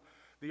vision from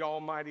the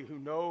Almighty, who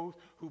knows,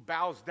 who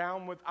bows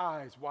down with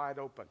eyes wide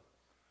open.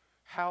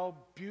 How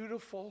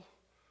beautiful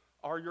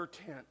are your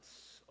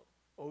tents,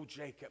 O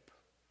Jacob.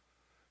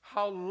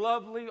 How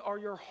lovely are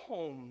your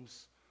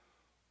homes,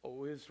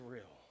 O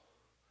Israel.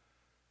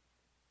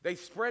 They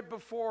spread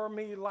before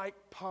me like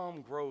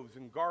palm groves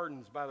and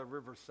gardens by the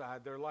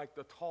riverside. They're like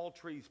the tall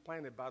trees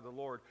planted by the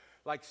Lord,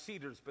 like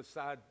cedars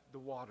beside the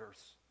waters.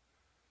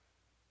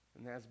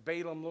 And as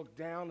Balaam looked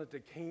down at the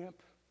camp,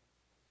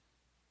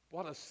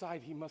 what a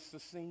sight he must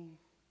have seen.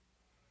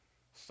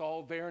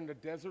 Saw there in the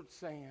desert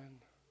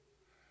sand,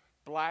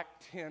 black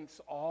tents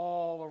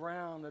all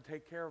around to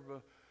take care of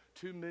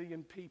 2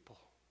 million people.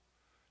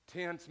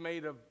 Tents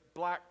made of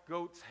black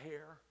goat's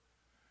hair.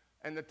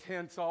 And the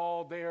tents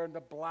all there in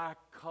the black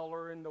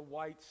color and the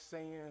white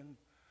sand.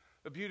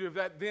 The beauty of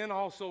that. Then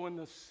also in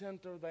the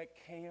center of that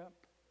camp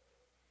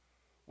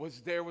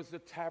was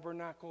the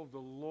tabernacle of the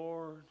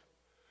Lord.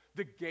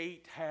 The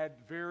gate had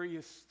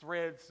various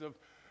threads of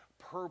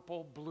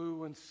purple,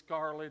 blue, and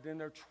scarlet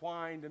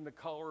intertwined in the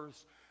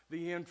colors.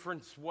 The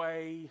entrance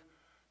way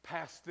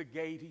past the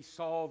gate, he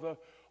saw the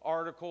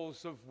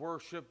articles of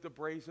worship, the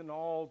brazen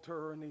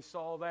altar, and he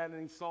saw that,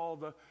 and he saw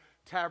the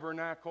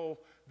tabernacle,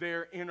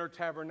 their inner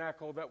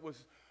tabernacle that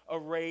was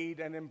arrayed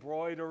and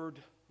embroidered,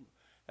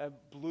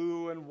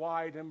 blue and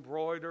white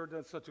embroidered,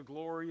 and such a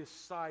glorious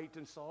sight,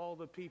 and saw all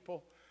the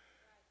people.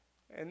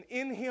 And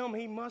in him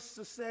he must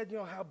have said,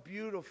 how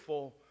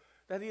beautiful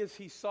that is.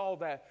 He saw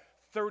that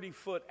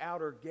 30-foot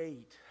outer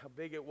gate, how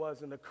big it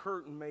was, and a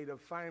curtain made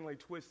of finely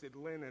twisted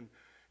linen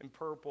and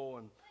purple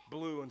and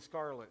blue and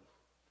scarlet.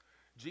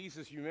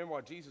 Jesus, you remember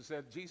what Jesus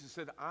said? Jesus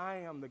said, I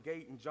am the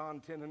gate in John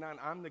 10:9.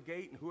 I'm the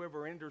gate, and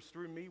whoever enters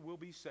through me will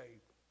be saved.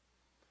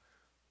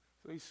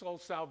 So he saw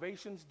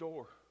salvation's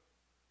door.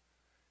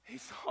 He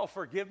saw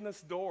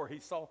forgiveness' door. He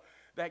saw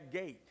that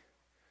gate.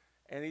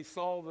 And he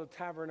saw the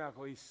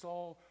tabernacle. He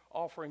saw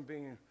offering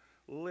being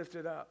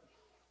lifted up.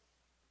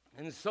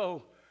 And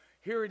so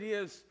here it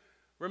is.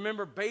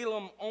 Remember,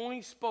 Balaam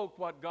only spoke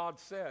what God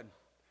said.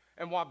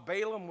 And what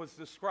Balaam was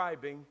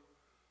describing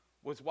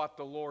was what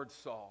the Lord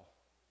saw.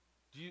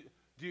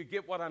 Do you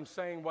get what I'm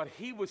saying? What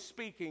he was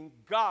speaking,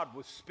 God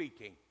was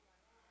speaking.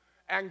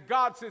 And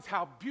God says,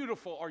 how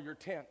beautiful are your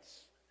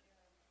tents.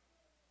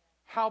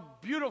 How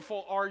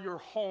beautiful are your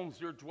homes,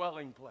 your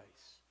dwelling place.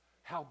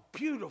 How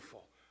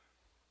beautiful.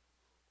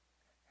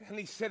 And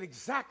he said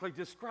exactly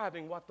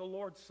describing what the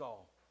Lord saw.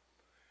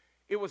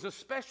 It was a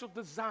special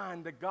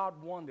design that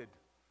God wanted.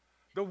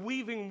 The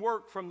weaving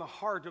work from the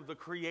heart of the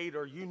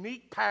Creator.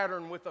 Unique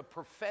pattern with a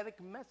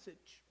prophetic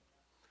message.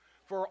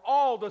 For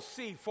all to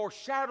see,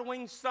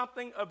 foreshadowing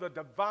something of the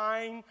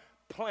divine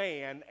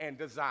plan and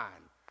design.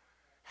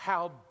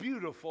 How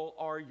beautiful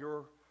are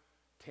your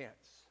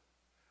tents.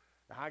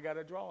 Now, I got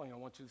a drawing I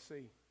want you to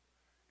see.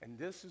 And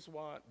this is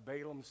what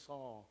Balaam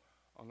saw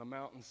on the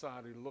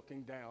mountainside. He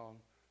looking down.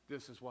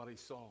 This is what he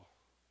saw.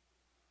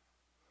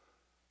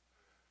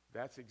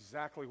 That's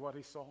exactly what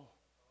he saw.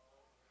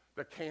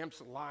 The camps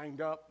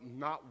lined up,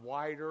 not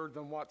wider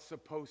than what's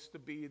supposed to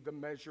be the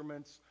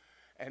measurements.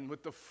 And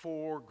with the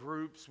 4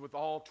 groups, with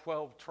all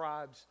 12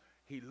 tribes,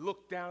 he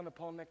looked down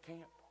upon that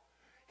camp.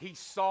 He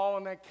saw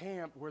in that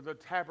camp where the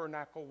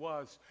tabernacle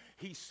was.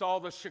 He saw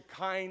the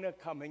Shekinah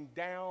coming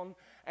down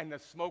and the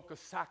smoke of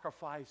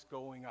sacrifice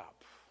going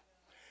up.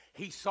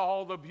 He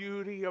saw the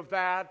beauty of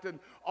that and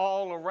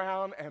all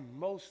around, and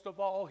most of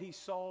all, he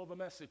saw the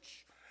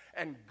message.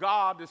 And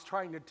God is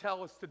trying to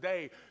tell us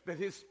today that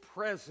his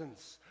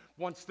presence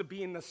wants to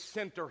be in the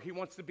center. He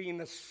wants to be in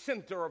the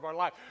center of our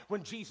life.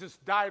 When Jesus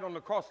died on the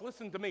cross,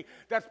 listen to me,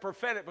 that's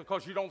prophetic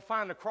because you don't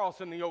find the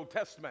cross in the Old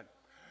Testament,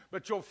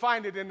 but you'll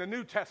find it in the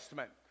New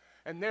Testament.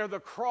 And there the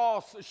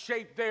cross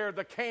shaped there,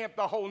 the camp,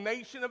 the whole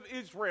nation of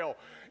Israel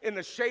in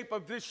the shape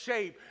of this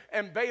shape.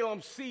 And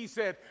Balaam sees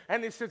it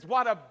and he says,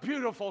 what a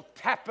beautiful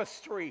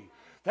tapestry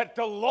that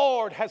the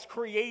Lord has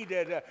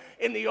created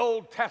in the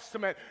Old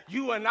Testament.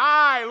 You and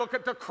I look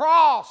at the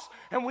cross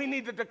and we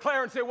need to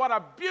declare and say, what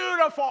a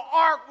beautiful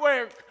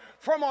artwork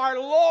from our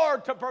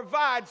Lord to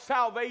provide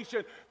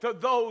salvation to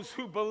those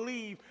who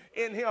believe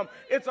in him.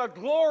 It's a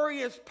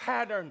glorious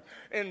pattern.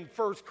 In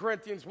 1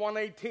 Corinthians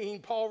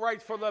 1:18, Paul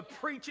writes, for the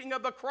preaching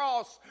of the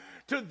cross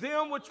to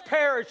them which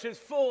perish is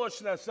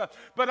foolishness,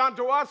 but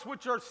unto us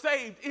which are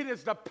saved, it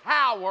is the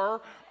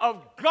power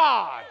of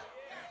God.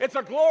 It's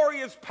a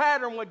glorious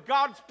pattern with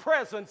God's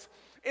presence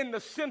in the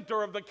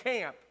center of the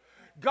camp.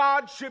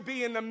 God should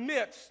be in the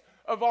midst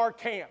of our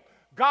camp.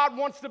 God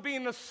wants to be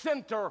in the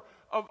center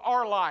of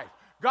our life.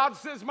 God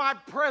says, my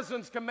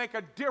presence can make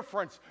a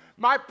difference.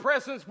 My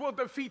presence will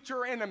defeat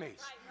your enemies.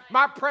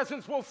 My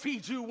presence will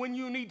feed you when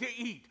you need to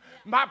eat.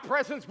 My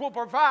presence will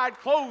provide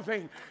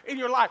clothing in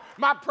your life.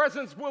 My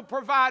presence will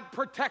provide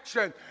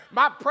protection.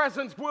 My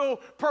presence will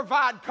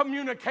provide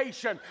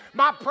communication.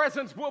 My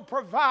presence will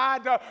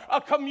provide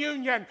a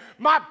communion.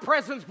 My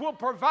presence will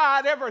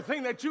provide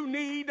everything that you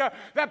need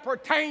that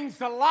pertains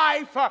to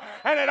life.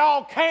 And it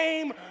all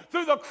came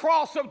through the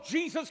cross of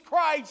Jesus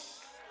Christ.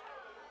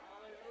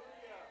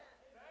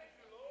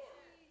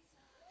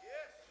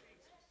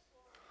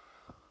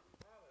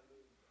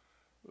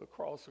 The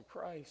cross of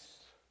Christ.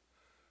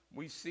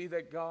 We see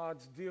that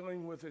God's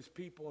dealing with his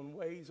people in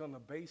ways on the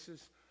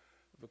basis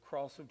of the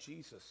cross of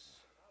Jesus.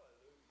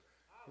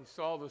 He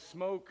saw the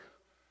smoke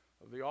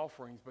of the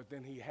offerings, but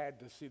then he had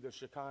to see the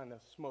Shekinah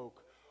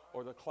smoke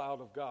or the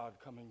cloud of God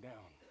coming down.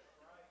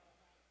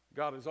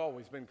 God has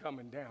always been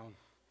coming down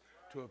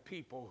to a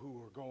people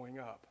who are going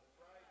up,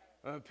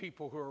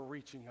 people who are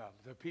reaching up,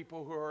 the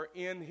people who are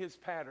in his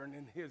pattern,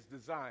 in his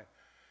design.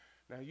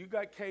 Now, you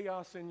got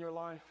chaos in your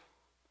life?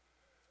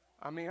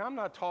 I mean, I'm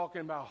not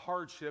talking about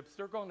hardships.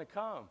 They're going to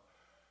come.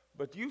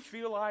 But you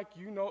feel like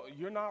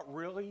you're not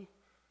really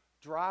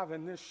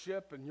driving this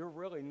ship, and you're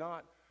really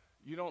not,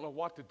 you don't know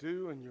what to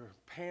do, and you're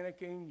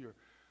panicking,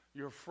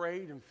 you're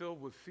afraid and filled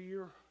with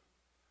fear.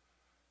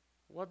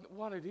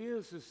 What it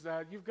is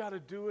that you've got to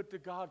do it to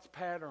God's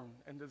pattern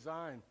and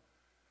design.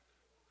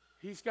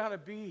 He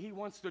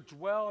wants to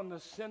dwell in the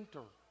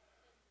center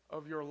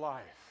of your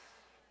life.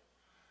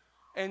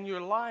 And your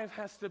life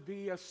has to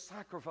be a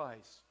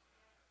sacrifice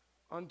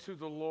unto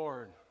the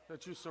Lord,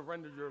 that you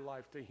surrender your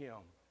life to him.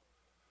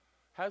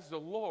 Has the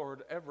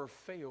Lord ever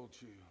failed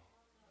you?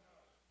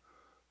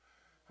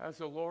 Has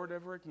the Lord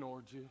ever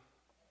ignored you?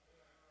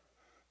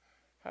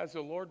 Has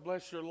the Lord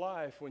blessed your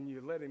life when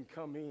you let him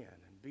come in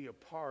and be a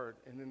part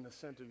and in the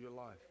center of your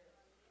life?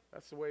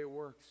 That's the way it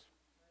works.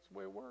 That's the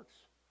way it works.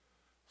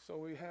 So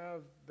we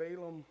have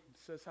Balaam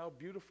says, how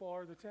beautiful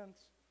are the tents?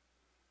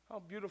 How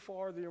beautiful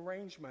are the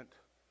arrangement?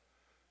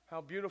 How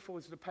beautiful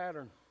is the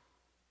pattern?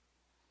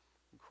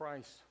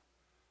 Christ,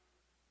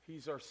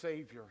 he's our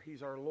Savior.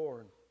 He's our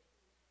Lord.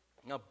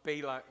 Now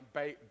Balak,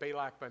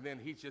 by then,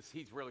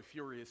 he's really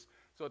furious.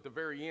 So at the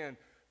very end,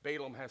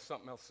 Balaam has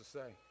something else to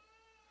say.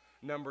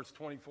 Numbers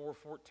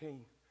 24:14.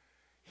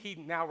 He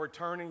now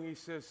returning, he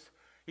says,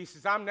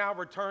 I'm now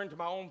returned to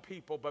my own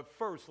people, but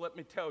first let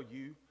me tell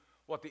you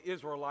what the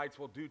Israelites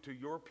will do to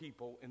your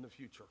people in the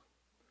future.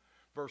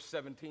 Verse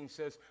 17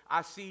 says,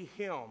 I see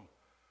him,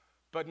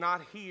 but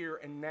not here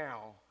and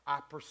now. I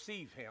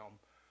perceive him,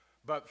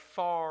 but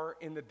far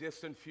in the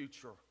distant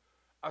future.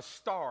 A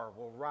star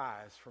will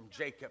rise from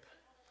Jacob.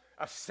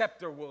 A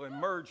scepter will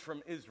emerge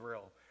from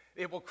Israel.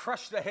 It will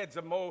crush the heads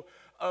of Moab's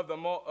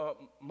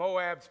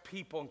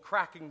people and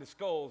cracking the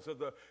skulls of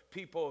the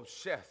people of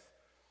Sheth.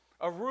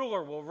 A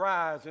ruler will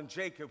rise in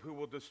Jacob who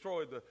will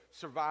destroy the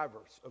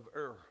survivors of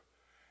Ur.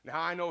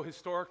 Now I know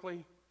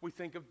historically we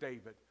think of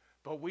David,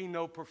 but we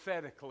know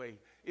prophetically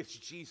it's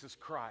Jesus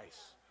Christ,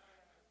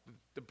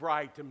 the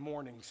bright and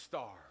morning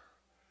star.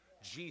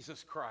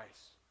 Jesus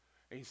Christ.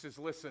 And he says,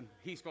 listen,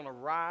 he's going to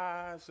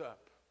rise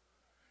up.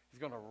 He's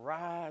going to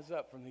rise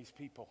up from these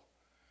people.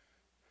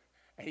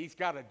 And he's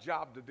got a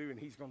job to do, and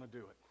he's going to do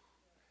it.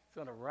 He's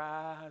going to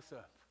rise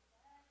up.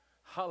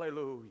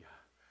 Hallelujah.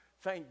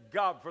 Thank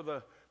God for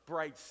the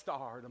bright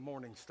star, the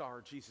morning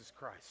star, Jesus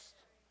Christ.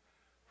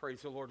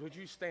 Praise the Lord. Would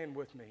you stand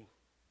with me?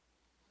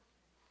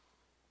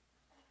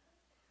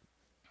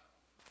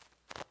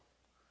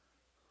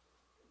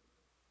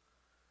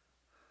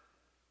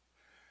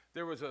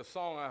 There was a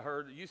song I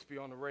heard, it used to be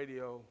on the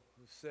radio,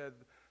 that said,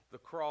 the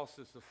cross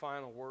is the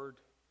final word.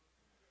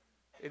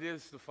 It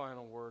is the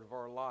final word of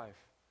our life.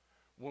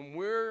 When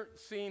we're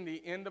seeing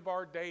the end of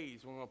our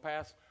days, when we'll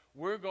pass,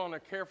 we're going to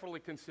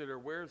carefully consider,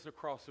 where's the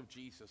cross of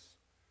Jesus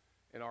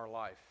in our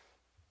life?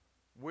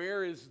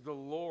 Where is the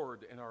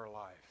Lord in our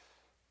life?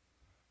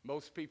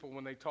 Most people,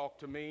 when they talk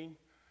to me,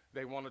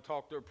 they want to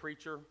talk to a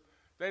preacher.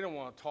 They don't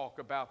want to talk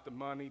about the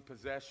money,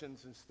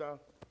 possessions, and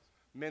stuff.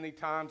 Many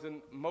times,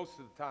 and most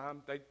of the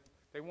time,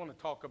 they want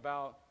to talk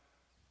about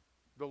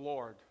the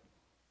Lord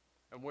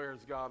and where is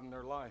God in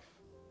their life.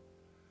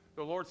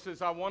 The Lord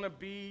says, I want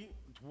to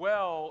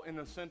dwell in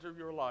the center of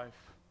your life.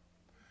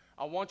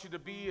 I want you to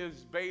be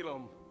as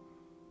Balaam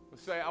would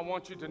say, I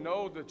want you to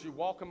know that you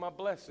walk in my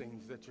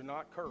blessings, that you're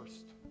not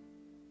cursed.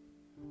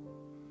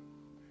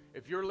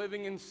 If you're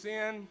living in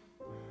sin,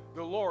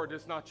 the Lord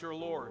is not your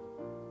Lord.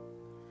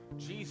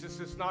 Jesus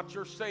is not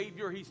your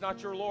Savior. He's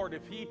not your Lord.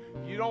 If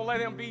you don't let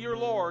him be your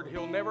Lord,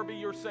 he'll never be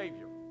your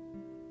Savior.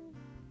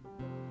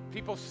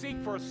 People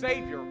seek for a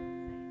Savior,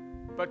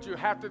 but you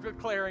have to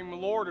declare him the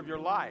Lord of your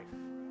life,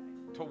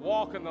 to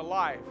walk in the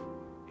life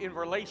in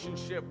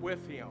relationship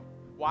with him.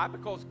 Why?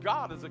 Because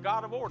God is a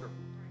God of order.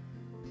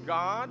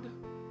 God,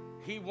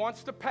 he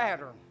wants the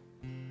pattern,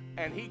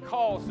 and he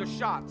calls the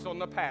shots on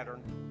the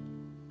pattern,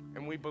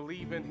 and we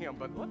believe in him.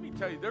 But let me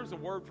tell you, there's a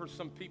word for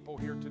some people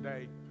here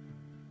today,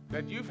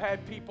 that you've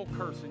had people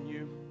cursing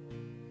you,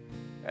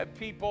 had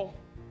people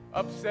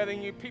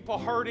upsetting you, people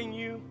hurting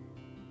you,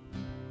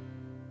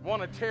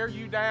 want to tear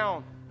you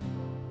down.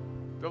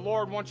 The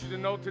Lord wants you to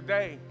know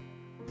today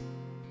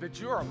that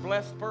you're a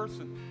blessed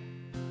person.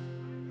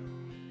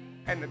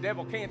 And the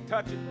devil can't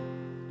touch it.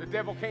 The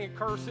devil can't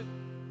curse it.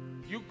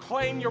 You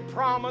claim your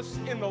promise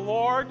in the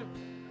Lord.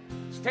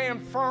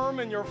 Stand firm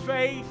in your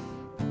faith.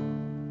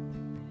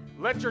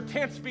 Let your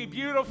tents be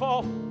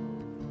beautiful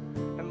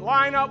and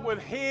line up with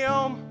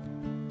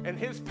Him and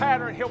His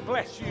pattern. He'll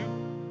bless you.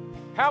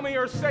 How many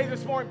are say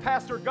this morning,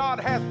 Pastor, God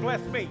has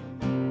blessed me?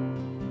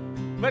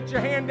 Let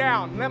your hand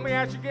down. Let me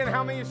ask you again,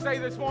 how many say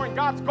this morning,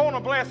 God's going to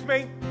bless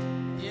me?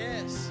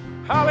 Yes.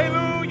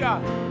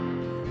 Hallelujah.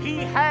 He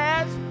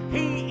has,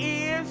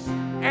 He is,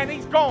 and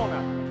He's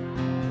gonna.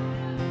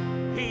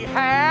 He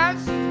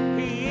has,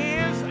 He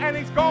is, and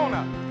He's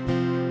gonna.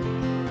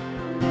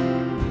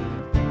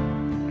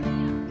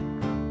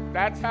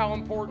 That's how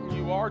important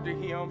you are to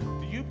Him.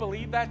 Do you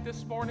believe that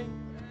this morning?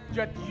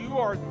 That you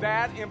are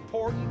that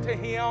important to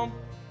Him,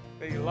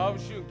 that He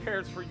loves you and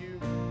cares for you?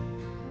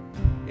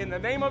 In the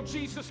name of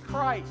Jesus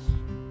Christ,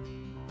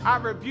 I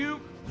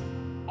rebuke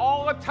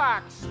all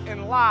attacks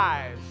and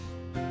lies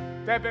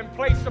that have been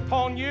placed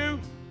upon you.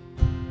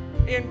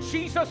 In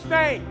Jesus'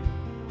 name,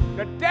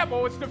 the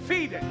devil is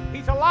defeated.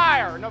 He's a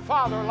liar and the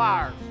father of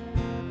liars.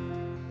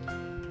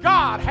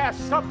 God has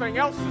something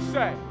else to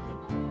say.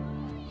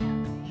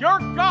 Your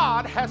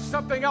God has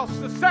something else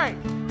to say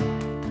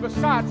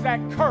besides that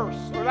curse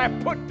or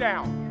that put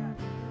down.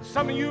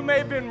 Some of you may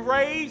have been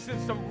raised in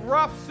some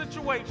rough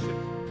situations.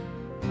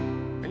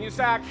 And you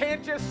say, I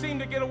can't just seem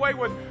to get away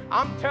with it.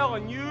 I'm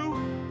telling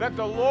you that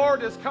the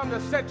Lord has come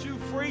to set you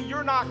free.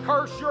 You're not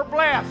cursed, you're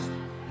blessed.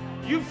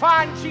 You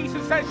find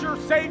Jesus as your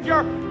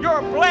Savior,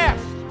 you're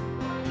blessed.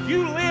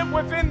 You live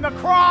within the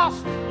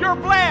cross, you're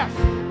blessed.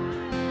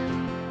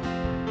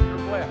 You're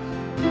blessed.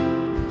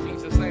 In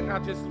Jesus' name, now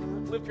just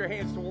lift your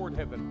hands toward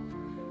heaven.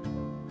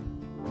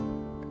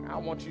 I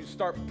want you to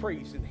start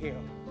praising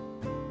Him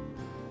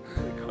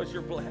because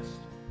you're blessed.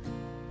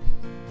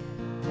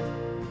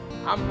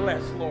 I'm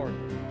blessed, Lord.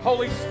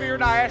 Holy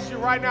Spirit, I ask you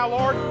right now,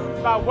 Lord,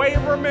 by way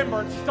of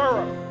remembrance,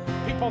 stir up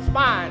people's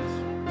minds.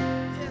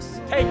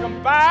 Yes. Take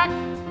them back.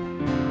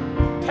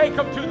 Take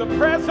them to the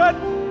present.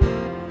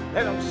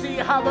 Let them see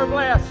how they're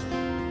blessed.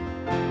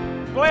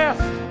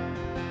 Blessed.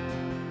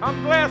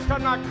 I'm blessed.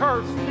 I'm not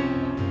cursed.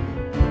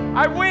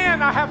 I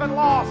win. I haven't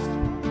lost.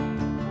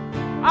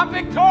 I'm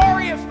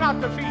victorious, not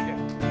defeated.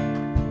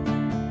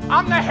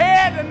 I'm the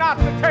head and not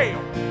the tail.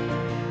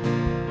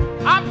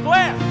 I'm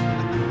blessed.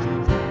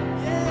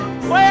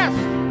 Yes. Blessed.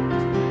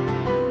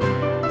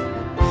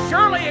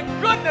 Surely in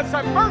goodness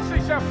and mercy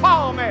shall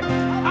follow me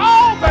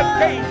all the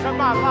days of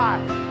my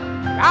life.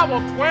 I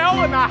will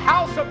dwell in the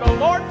house of the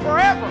Lord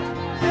forever.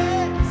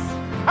 Yes.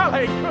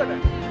 Hallelujah.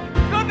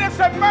 Goodness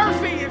and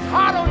mercy is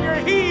hot on your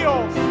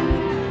heels.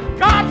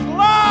 God's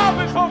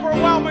love is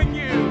overwhelming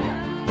you.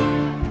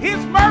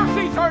 His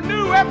mercies are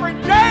new every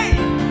day.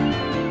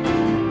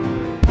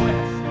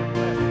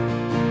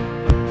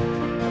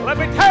 Let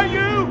me tell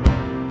you,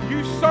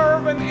 you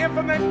serve an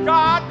infinite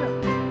God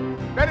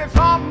that is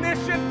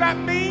omniscient. That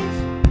means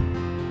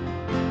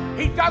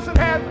He doesn't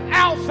have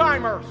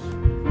Alzheimer's.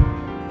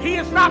 He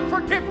is not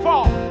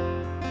forgetful.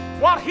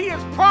 What He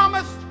has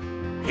promised,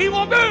 He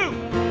will do.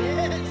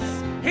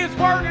 Yes. His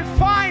word is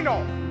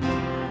final.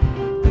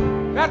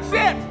 That's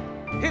it.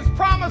 His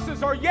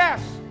promises are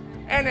yes,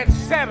 and it's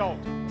settled.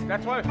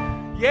 That's what,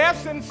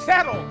 yes and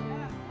settled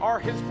are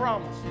His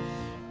promises.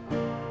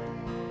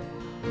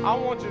 I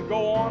want you to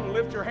go on and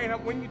lift your hand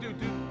up. When you do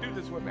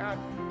this with me.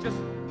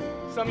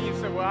 Some of you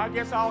say, well, I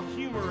guess I'll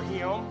humor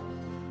him.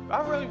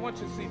 But I really want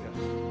you to see this.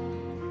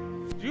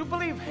 Do you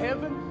believe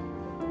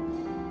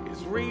heaven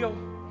is real?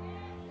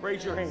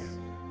 Raise your hand.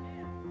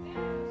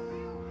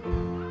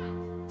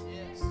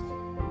 Yes.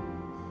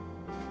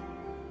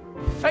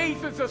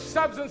 Faith is the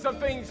substance of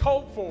things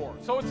hoped for.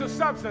 So it's a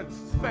substance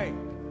thing.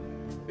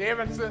 The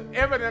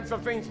evidence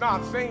of things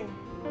not seen.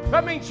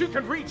 That means you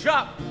can reach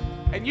up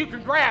and you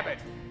can grab it.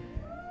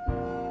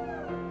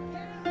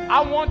 I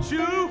want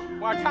you,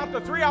 when I count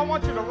to 3, I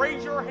want you to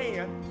raise your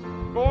hand.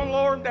 Go on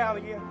lower and down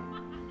again.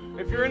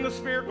 If you're in the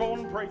Spirit, go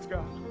on and praise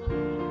God.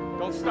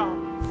 Don't stop.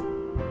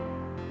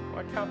 When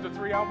I count to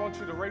 3, I want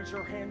you to raise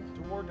your hand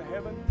toward the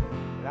heaven.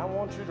 And I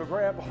want you to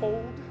grab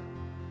hold,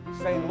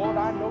 saying, Lord,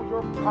 I know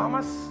your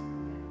promise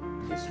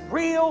is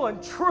real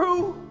and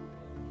true.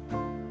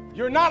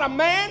 You're not a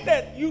man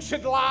that you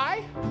should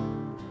lie.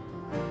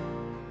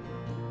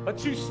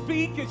 But you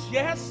speak is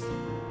yes.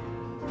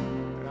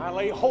 And I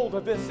lay hold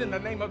of this in the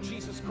name of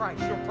Jesus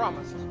Christ, your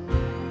promises.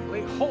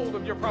 Lay hold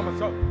of your promise.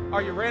 So,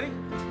 are you ready?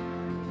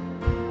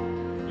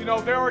 You know,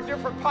 there are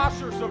different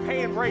postures of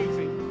hand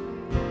raising.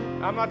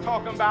 I'm not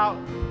talking about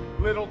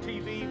little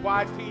TV,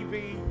 wide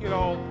TV, you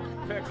know,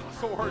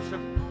 Pentecostal worship.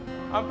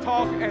 I'm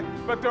talking,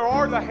 but there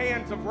are the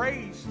hands of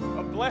raise,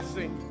 of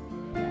blessing,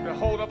 that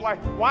hold up like,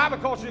 why?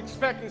 Because you're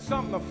expecting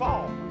something to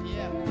fall.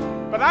 Yeah.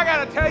 But I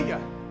got to tell you,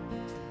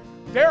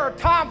 there are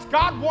times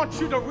God wants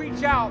you to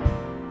reach out.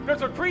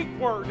 There's a Greek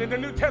word in the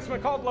New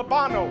Testament called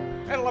labano.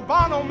 And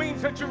labano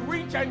means that you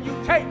reach and you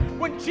take.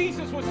 When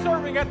Jesus was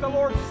serving at the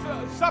Lord's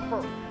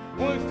Supper,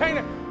 when he was taking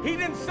it, he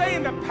didn't say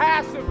in the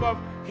passive of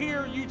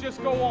here, you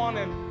just go on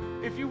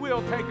and, if you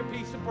will, take a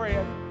piece of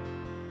bread.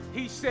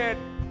 He said,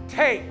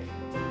 take.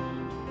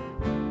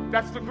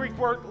 That's the Greek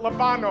word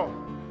labano.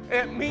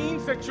 It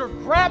means that you're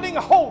grabbing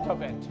hold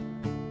of it.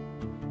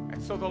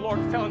 And so the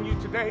Lord's telling you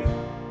today,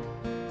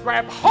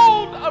 grab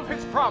hold of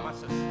his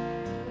promises.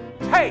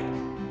 Take,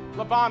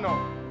 labano,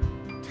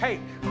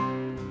 take,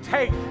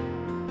 take.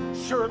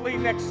 Surely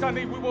next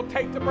Sunday we will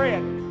take the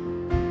bread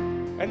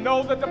and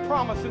know that the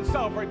promise and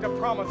celebrate the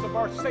promise of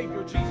our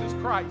Savior Jesus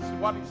Christ and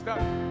what he's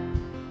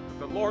done.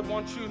 But the Lord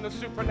wants you in the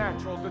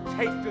supernatural to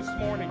take this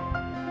morning.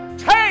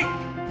 Take!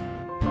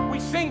 We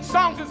sing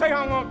songs and say,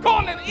 I'm going to go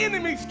in an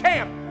enemy's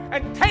camp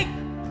and take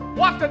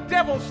what the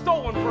devil's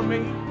stolen from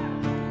me.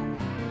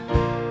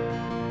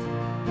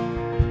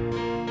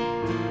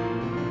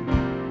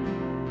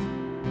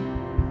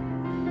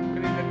 We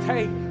need to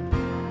take,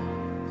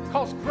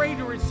 because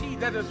greater is he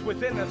that is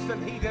within us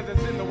than he that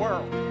is in the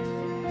world.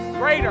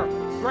 Greater,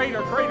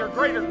 greater, greater,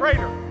 greater,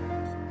 greater,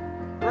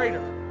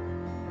 greater,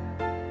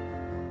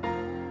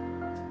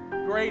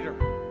 greater.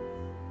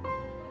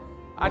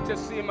 I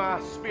just see in my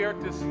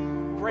spirit this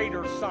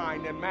greater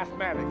sign in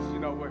mathematics, you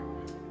know, where it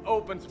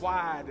opens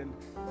wide and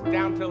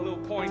down to a little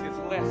point is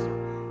lesser.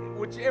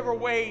 Whichever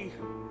way,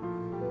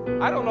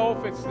 I don't know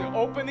if it's the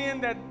open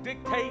end that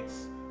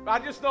dictates, but I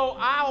just know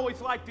I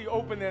always like the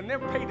open end,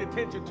 never paid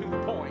attention to the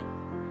point.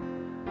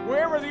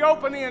 Wherever the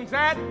open end's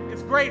at,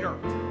 it's greater.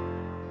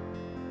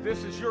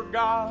 This is your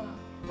God.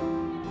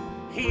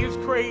 He is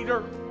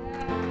greater.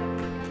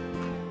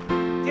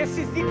 This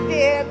is the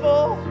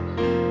devil.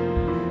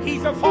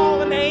 He's a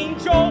fallen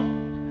angel.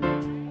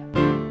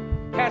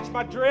 Catch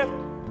my drift?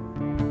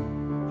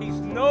 He's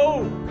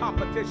no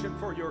competition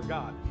for your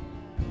God.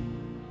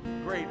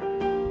 Greater.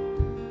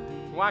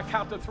 When I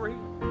count to 3,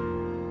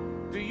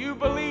 do you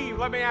believe,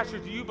 let me ask you,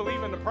 do you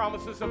believe in the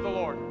promises of the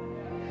Lord?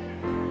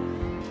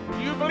 Do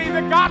you believe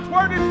that God's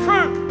word is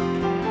true?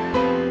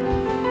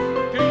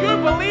 Do you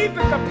believe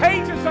that the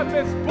pages of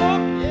this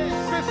book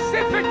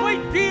specifically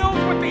deals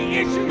with the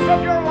issues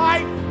of your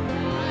life?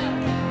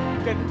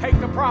 Then take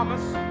the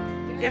promise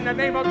in the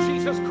name of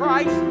Jesus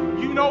Christ.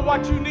 You know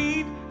what you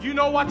need. You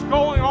know what's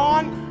going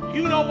on.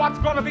 You know what's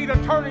going to be the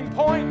turning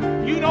point.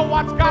 You know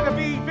what's got to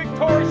be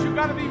victorious. You've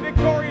got to be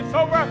victorious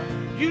over.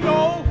 You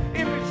know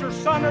if it's your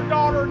son or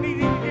daughter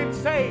needing to get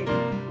saved.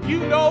 You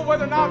know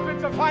whether or not if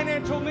it's a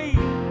financial need.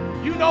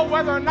 You know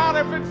whether or not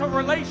if it's a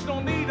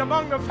relational need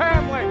among the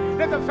family,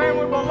 that the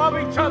family will love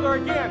each other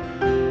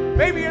again.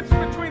 Maybe it's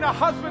between a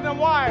husband and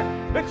wife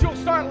that you'll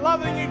start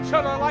loving each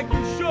other like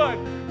you should.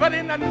 But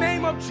in the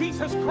name of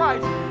Jesus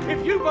Christ,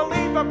 if you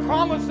believe the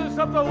promises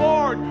of the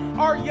Lord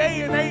are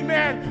yea and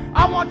amen,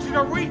 I want you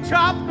to reach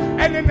up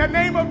and in the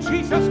name of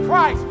Jesus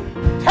Christ,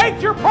 take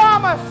your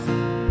promise.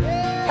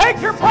 Take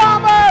your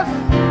promise.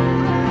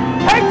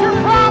 Take your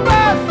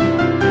promise.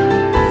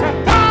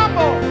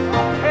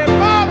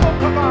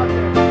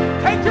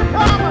 Take your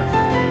promise.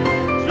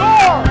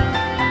 Yours.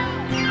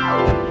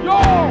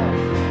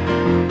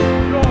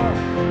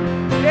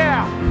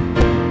 Yeah.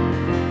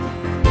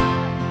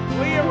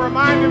 Leah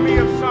reminded me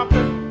of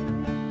something.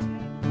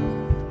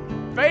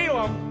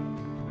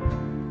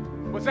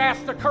 Balaam was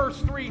asked to curse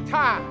 3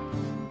 times.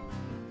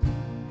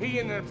 He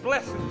ended up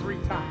blessing 3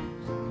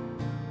 times.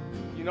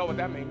 You know what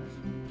that means?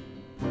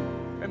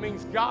 It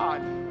means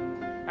God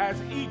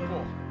has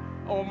equal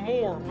or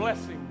more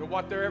blessing than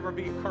what there ever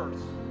be a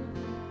curse.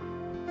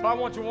 So I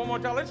want you one more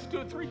time. Let's do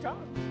it 3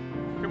 times.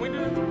 Can we do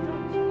it 3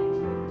 times?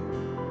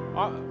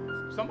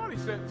 Somebody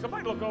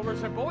looked over and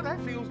said, boy, that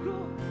feels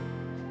good.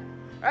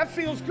 That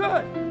feels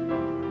good.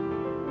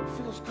 It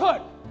feels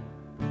good.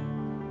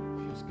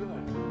 It feels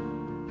good.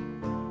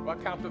 Well,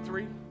 I count to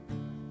 3.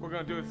 We're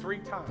going to do it 3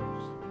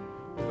 times.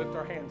 We'll lift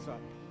our hands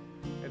up.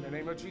 In the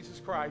name of Jesus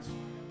Christ.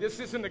 This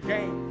isn't a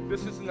game.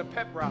 This isn't a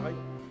pep rally.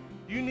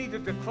 You need to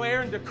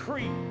declare and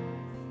decree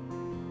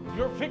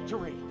your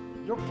victory,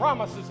 your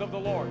promises of the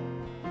Lord.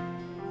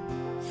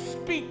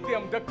 Speak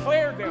them,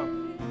 declare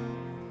them,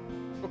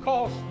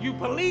 because you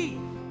believe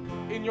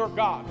in your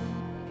God.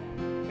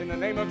 In the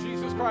name of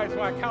Jesus Christ,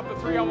 when I count to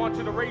 3, I want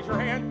you to raise your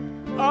hand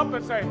up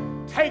and say,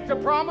 take the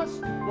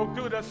promise. We'll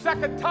do it a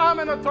 2nd time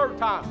and a 3rd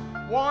time.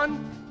 1,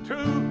 2,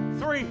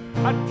 3.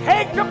 I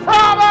take the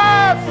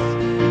promise.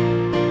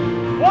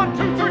 1,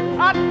 2, 3.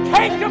 I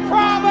take the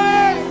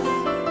promise.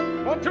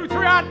 1, 2,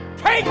 3. I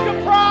take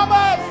the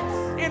promise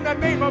in the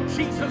name of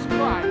Jesus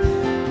Christ.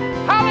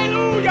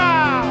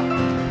 Hallelujah.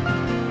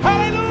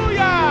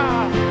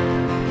 Hallelujah.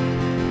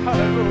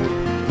 Hallelujah.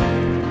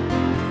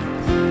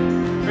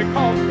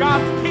 Because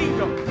God's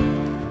kingdom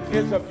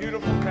is a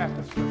beautiful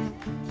tapestry.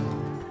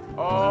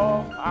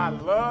 Oh, I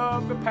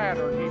love the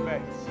pattern he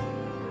makes.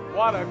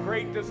 What a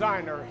great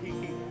designer he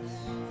is.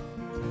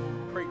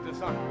 Great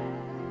designer.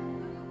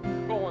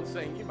 Go on,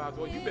 sing. You might as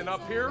well. You've been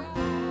up here.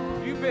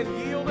 You've been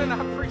yielding. I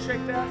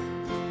appreciate that.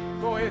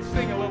 Go ahead,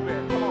 sing a little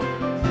bit. Come on.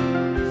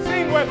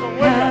 Sing with them.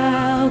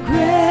 How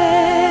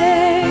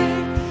great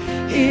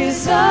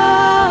is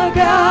our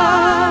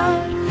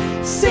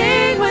God.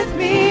 Sing with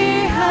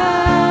me.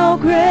 How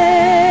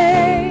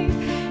great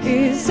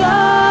is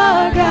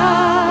our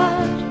God.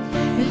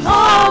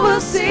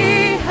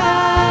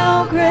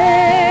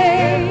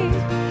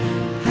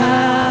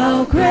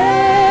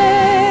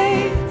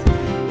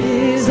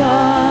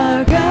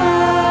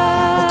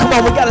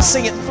 to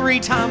sing it 3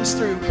 times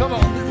through. Come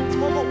on.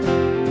 Come on.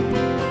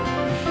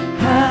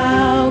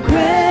 How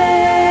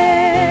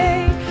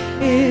great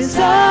is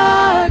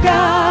our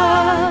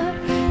God.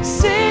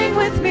 Sing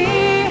with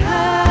me,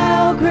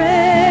 how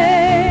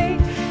great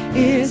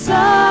is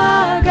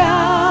our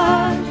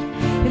God.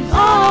 And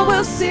all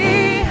will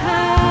see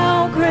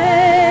how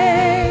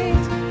great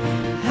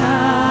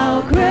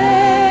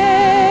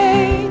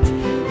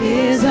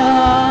is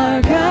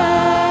our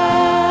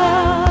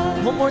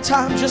God. One more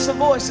time, just the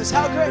voices.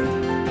 How great.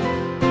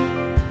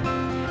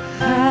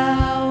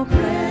 How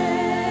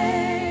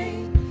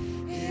great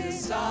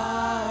is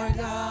our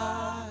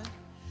God.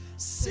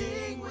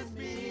 Sing with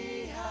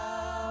me,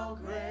 how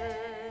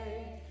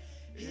great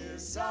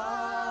is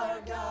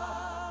our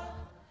God.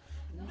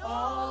 And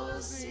all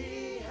will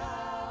see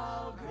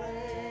how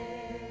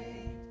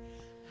great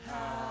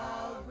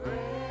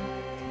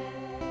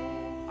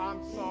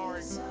I'm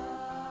sorry.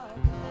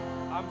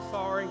 I'm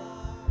sorry.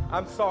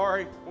 I'm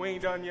sorry. We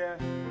ain't done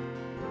yet.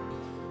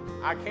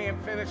 I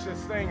can't finish this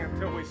thing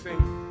until we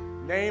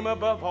sing Name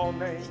Above All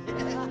Names.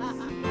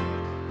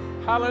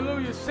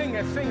 Hallelujah. Sing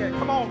it, sing it.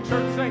 Come on,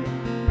 church, sing it.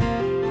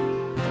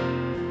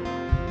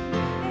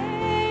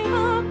 name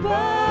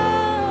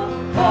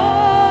above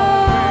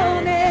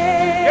all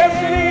names.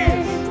 Yes, it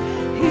is.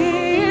 He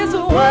is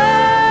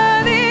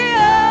worthy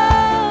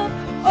of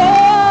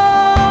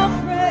all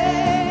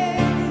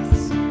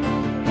praise,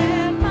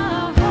 and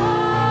my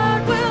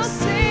heart will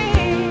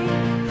sing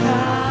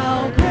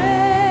how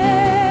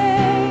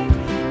great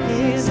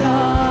is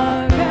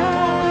our God.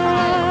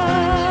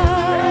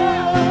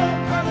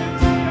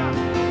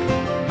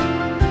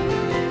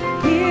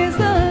 He is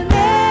the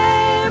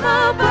name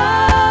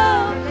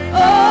above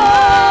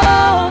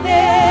all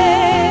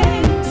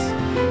names.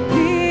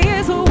 He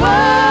is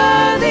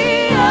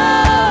worthy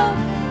of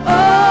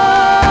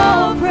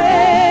all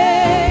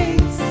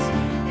praise,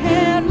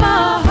 and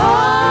my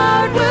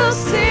heart will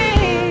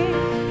sing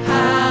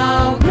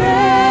how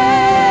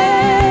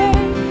great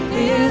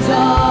is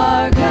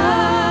our God.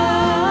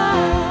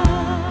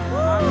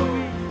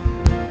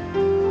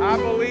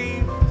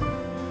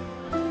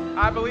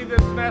 I believe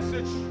this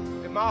message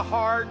in my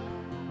heart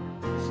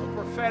is so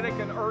prophetic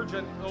and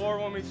urgent. The Lord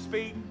wants me to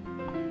speak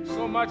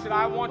so much that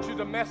I want you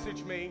to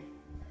message me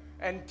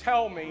and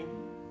tell me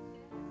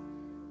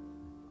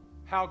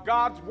how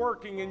God's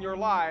working in your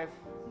life,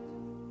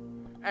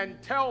 and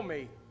tell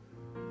me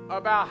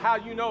about how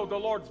you know the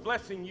Lord's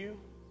blessing you.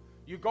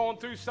 You're going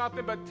through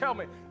something, but tell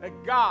me that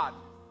God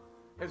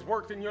has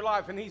worked in your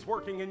life and He's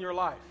working in your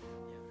life.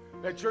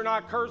 That you're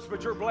not cursed,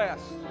 but you're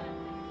blessed.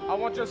 I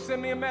want you to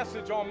send me a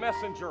message on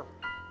Messenger,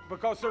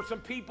 because there's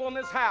some people in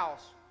this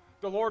house.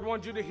 The Lord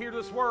wants you to hear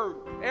this word.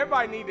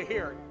 Everybody need to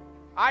hear it.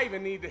 I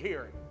even need to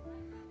hear it.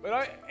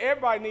 But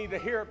everybody need to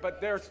hear it. But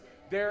there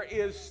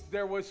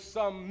was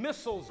some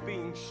missiles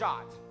being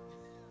shot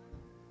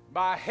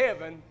by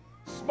heaven,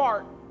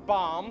 smart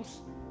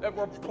bombs that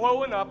were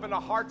blowing up in the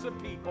hearts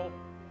of people,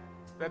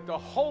 that the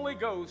Holy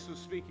Ghost was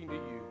speaking to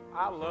you.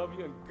 I love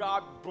you and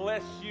God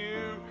bless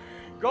you.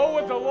 Go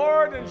with the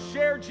Lord and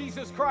share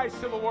Jesus Christ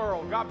to the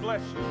world. God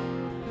bless you.